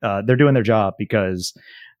 They're doing their job because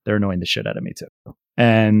they're annoying the shit out of me too.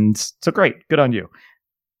 And so great, good on you.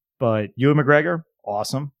 But Ewan McGregor,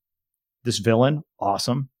 awesome. This villain,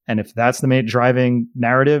 awesome. And if that's the main driving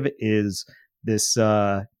narrative is this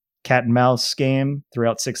cat and mouse game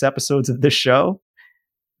throughout 6 episodes of this show,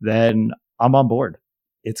 then I'm on board.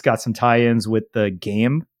 It's got some tie-ins with the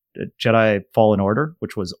game, Jedi Fallen Order,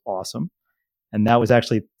 which was awesome. And that was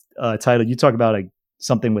actually a title. You talk about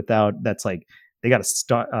something without, that's like, they got a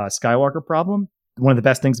Skywalker problem. One of the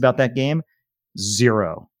best things about that game,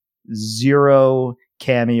 zero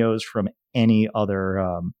cameos from any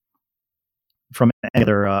other, from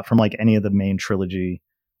like any of the main trilogy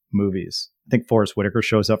movies. I think Forrest Whitaker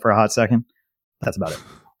shows up for a hot second. That's about it.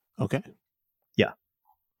 Okay. Yeah.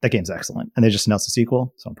 That game's excellent. And they just announced a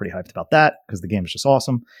sequel, so I'm pretty hyped about that because the game is just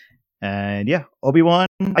awesome. And yeah, Obi-Wan,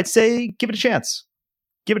 I'd say give it a chance.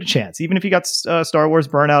 Give it a chance. Even if you got Star Wars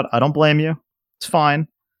burnout, I don't blame you. It's fine.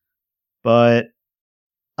 But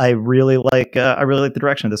I really like the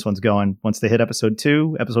direction this one's going. Once they hit episode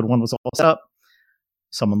 2, episode 1 was all set up.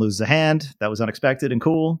 Someone loses a hand. That was unexpected and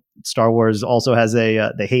cool. Star Wars also has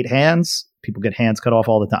they hate hands. People get hands cut off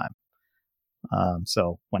all the time.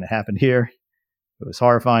 So when it happened here, it was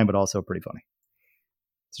horrifying, but also pretty funny.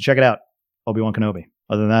 So check it out. Obi-Wan Kenobi.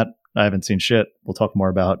 Other than that, I haven't seen shit. We'll talk more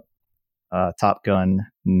about Top Gun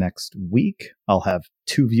next week. I'll have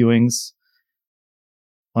 2 viewings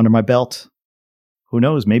under my belt. Who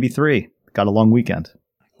knows? Maybe 3. Got a long weekend.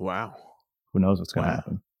 Wow. Who knows what's going to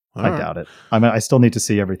happen? All I right. doubt it. I mean, I still need to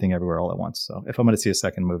see Everything Everywhere All at Once. So if I'm going to see a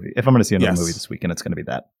second movie, if I'm going to see another movie this weekend, it's going to be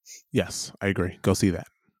that. Yes, I agree. Go see that.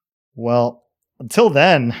 Well, until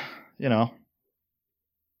then, look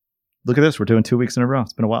at this. We're doing 2 weeks in a row.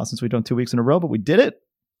 It's been a while since we've done 2 weeks in a row, but we did it.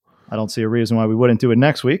 I don't see a reason why we wouldn't do it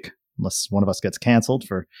next week, unless one of us gets canceled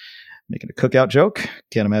for making a cookout joke.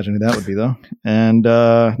 Can't imagine who that would be, though. And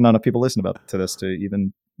not enough people listen to this to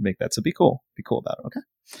even make that. So be cool. Be cool about it, okay?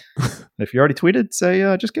 If you already tweeted,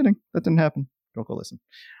 say, just kidding. That didn't happen. Don't go listen.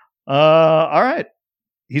 All right.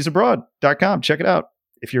 He'sabroad.com. Check it out.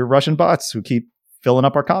 If you're Russian bots who keep filling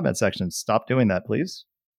up our comment sections, stop doing that, please.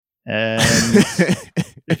 And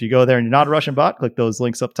if you go there and you're not a Russian bot, click those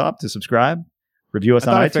links up top to subscribe. Review us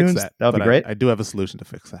on iTunes. That would be great. I do have a solution to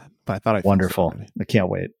fix that, but I thought I wonderful. I can't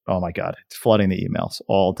wait. Oh my God. It's flooding the emails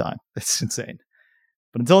all the time. It's insane.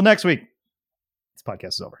 But until next week, this podcast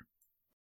is over.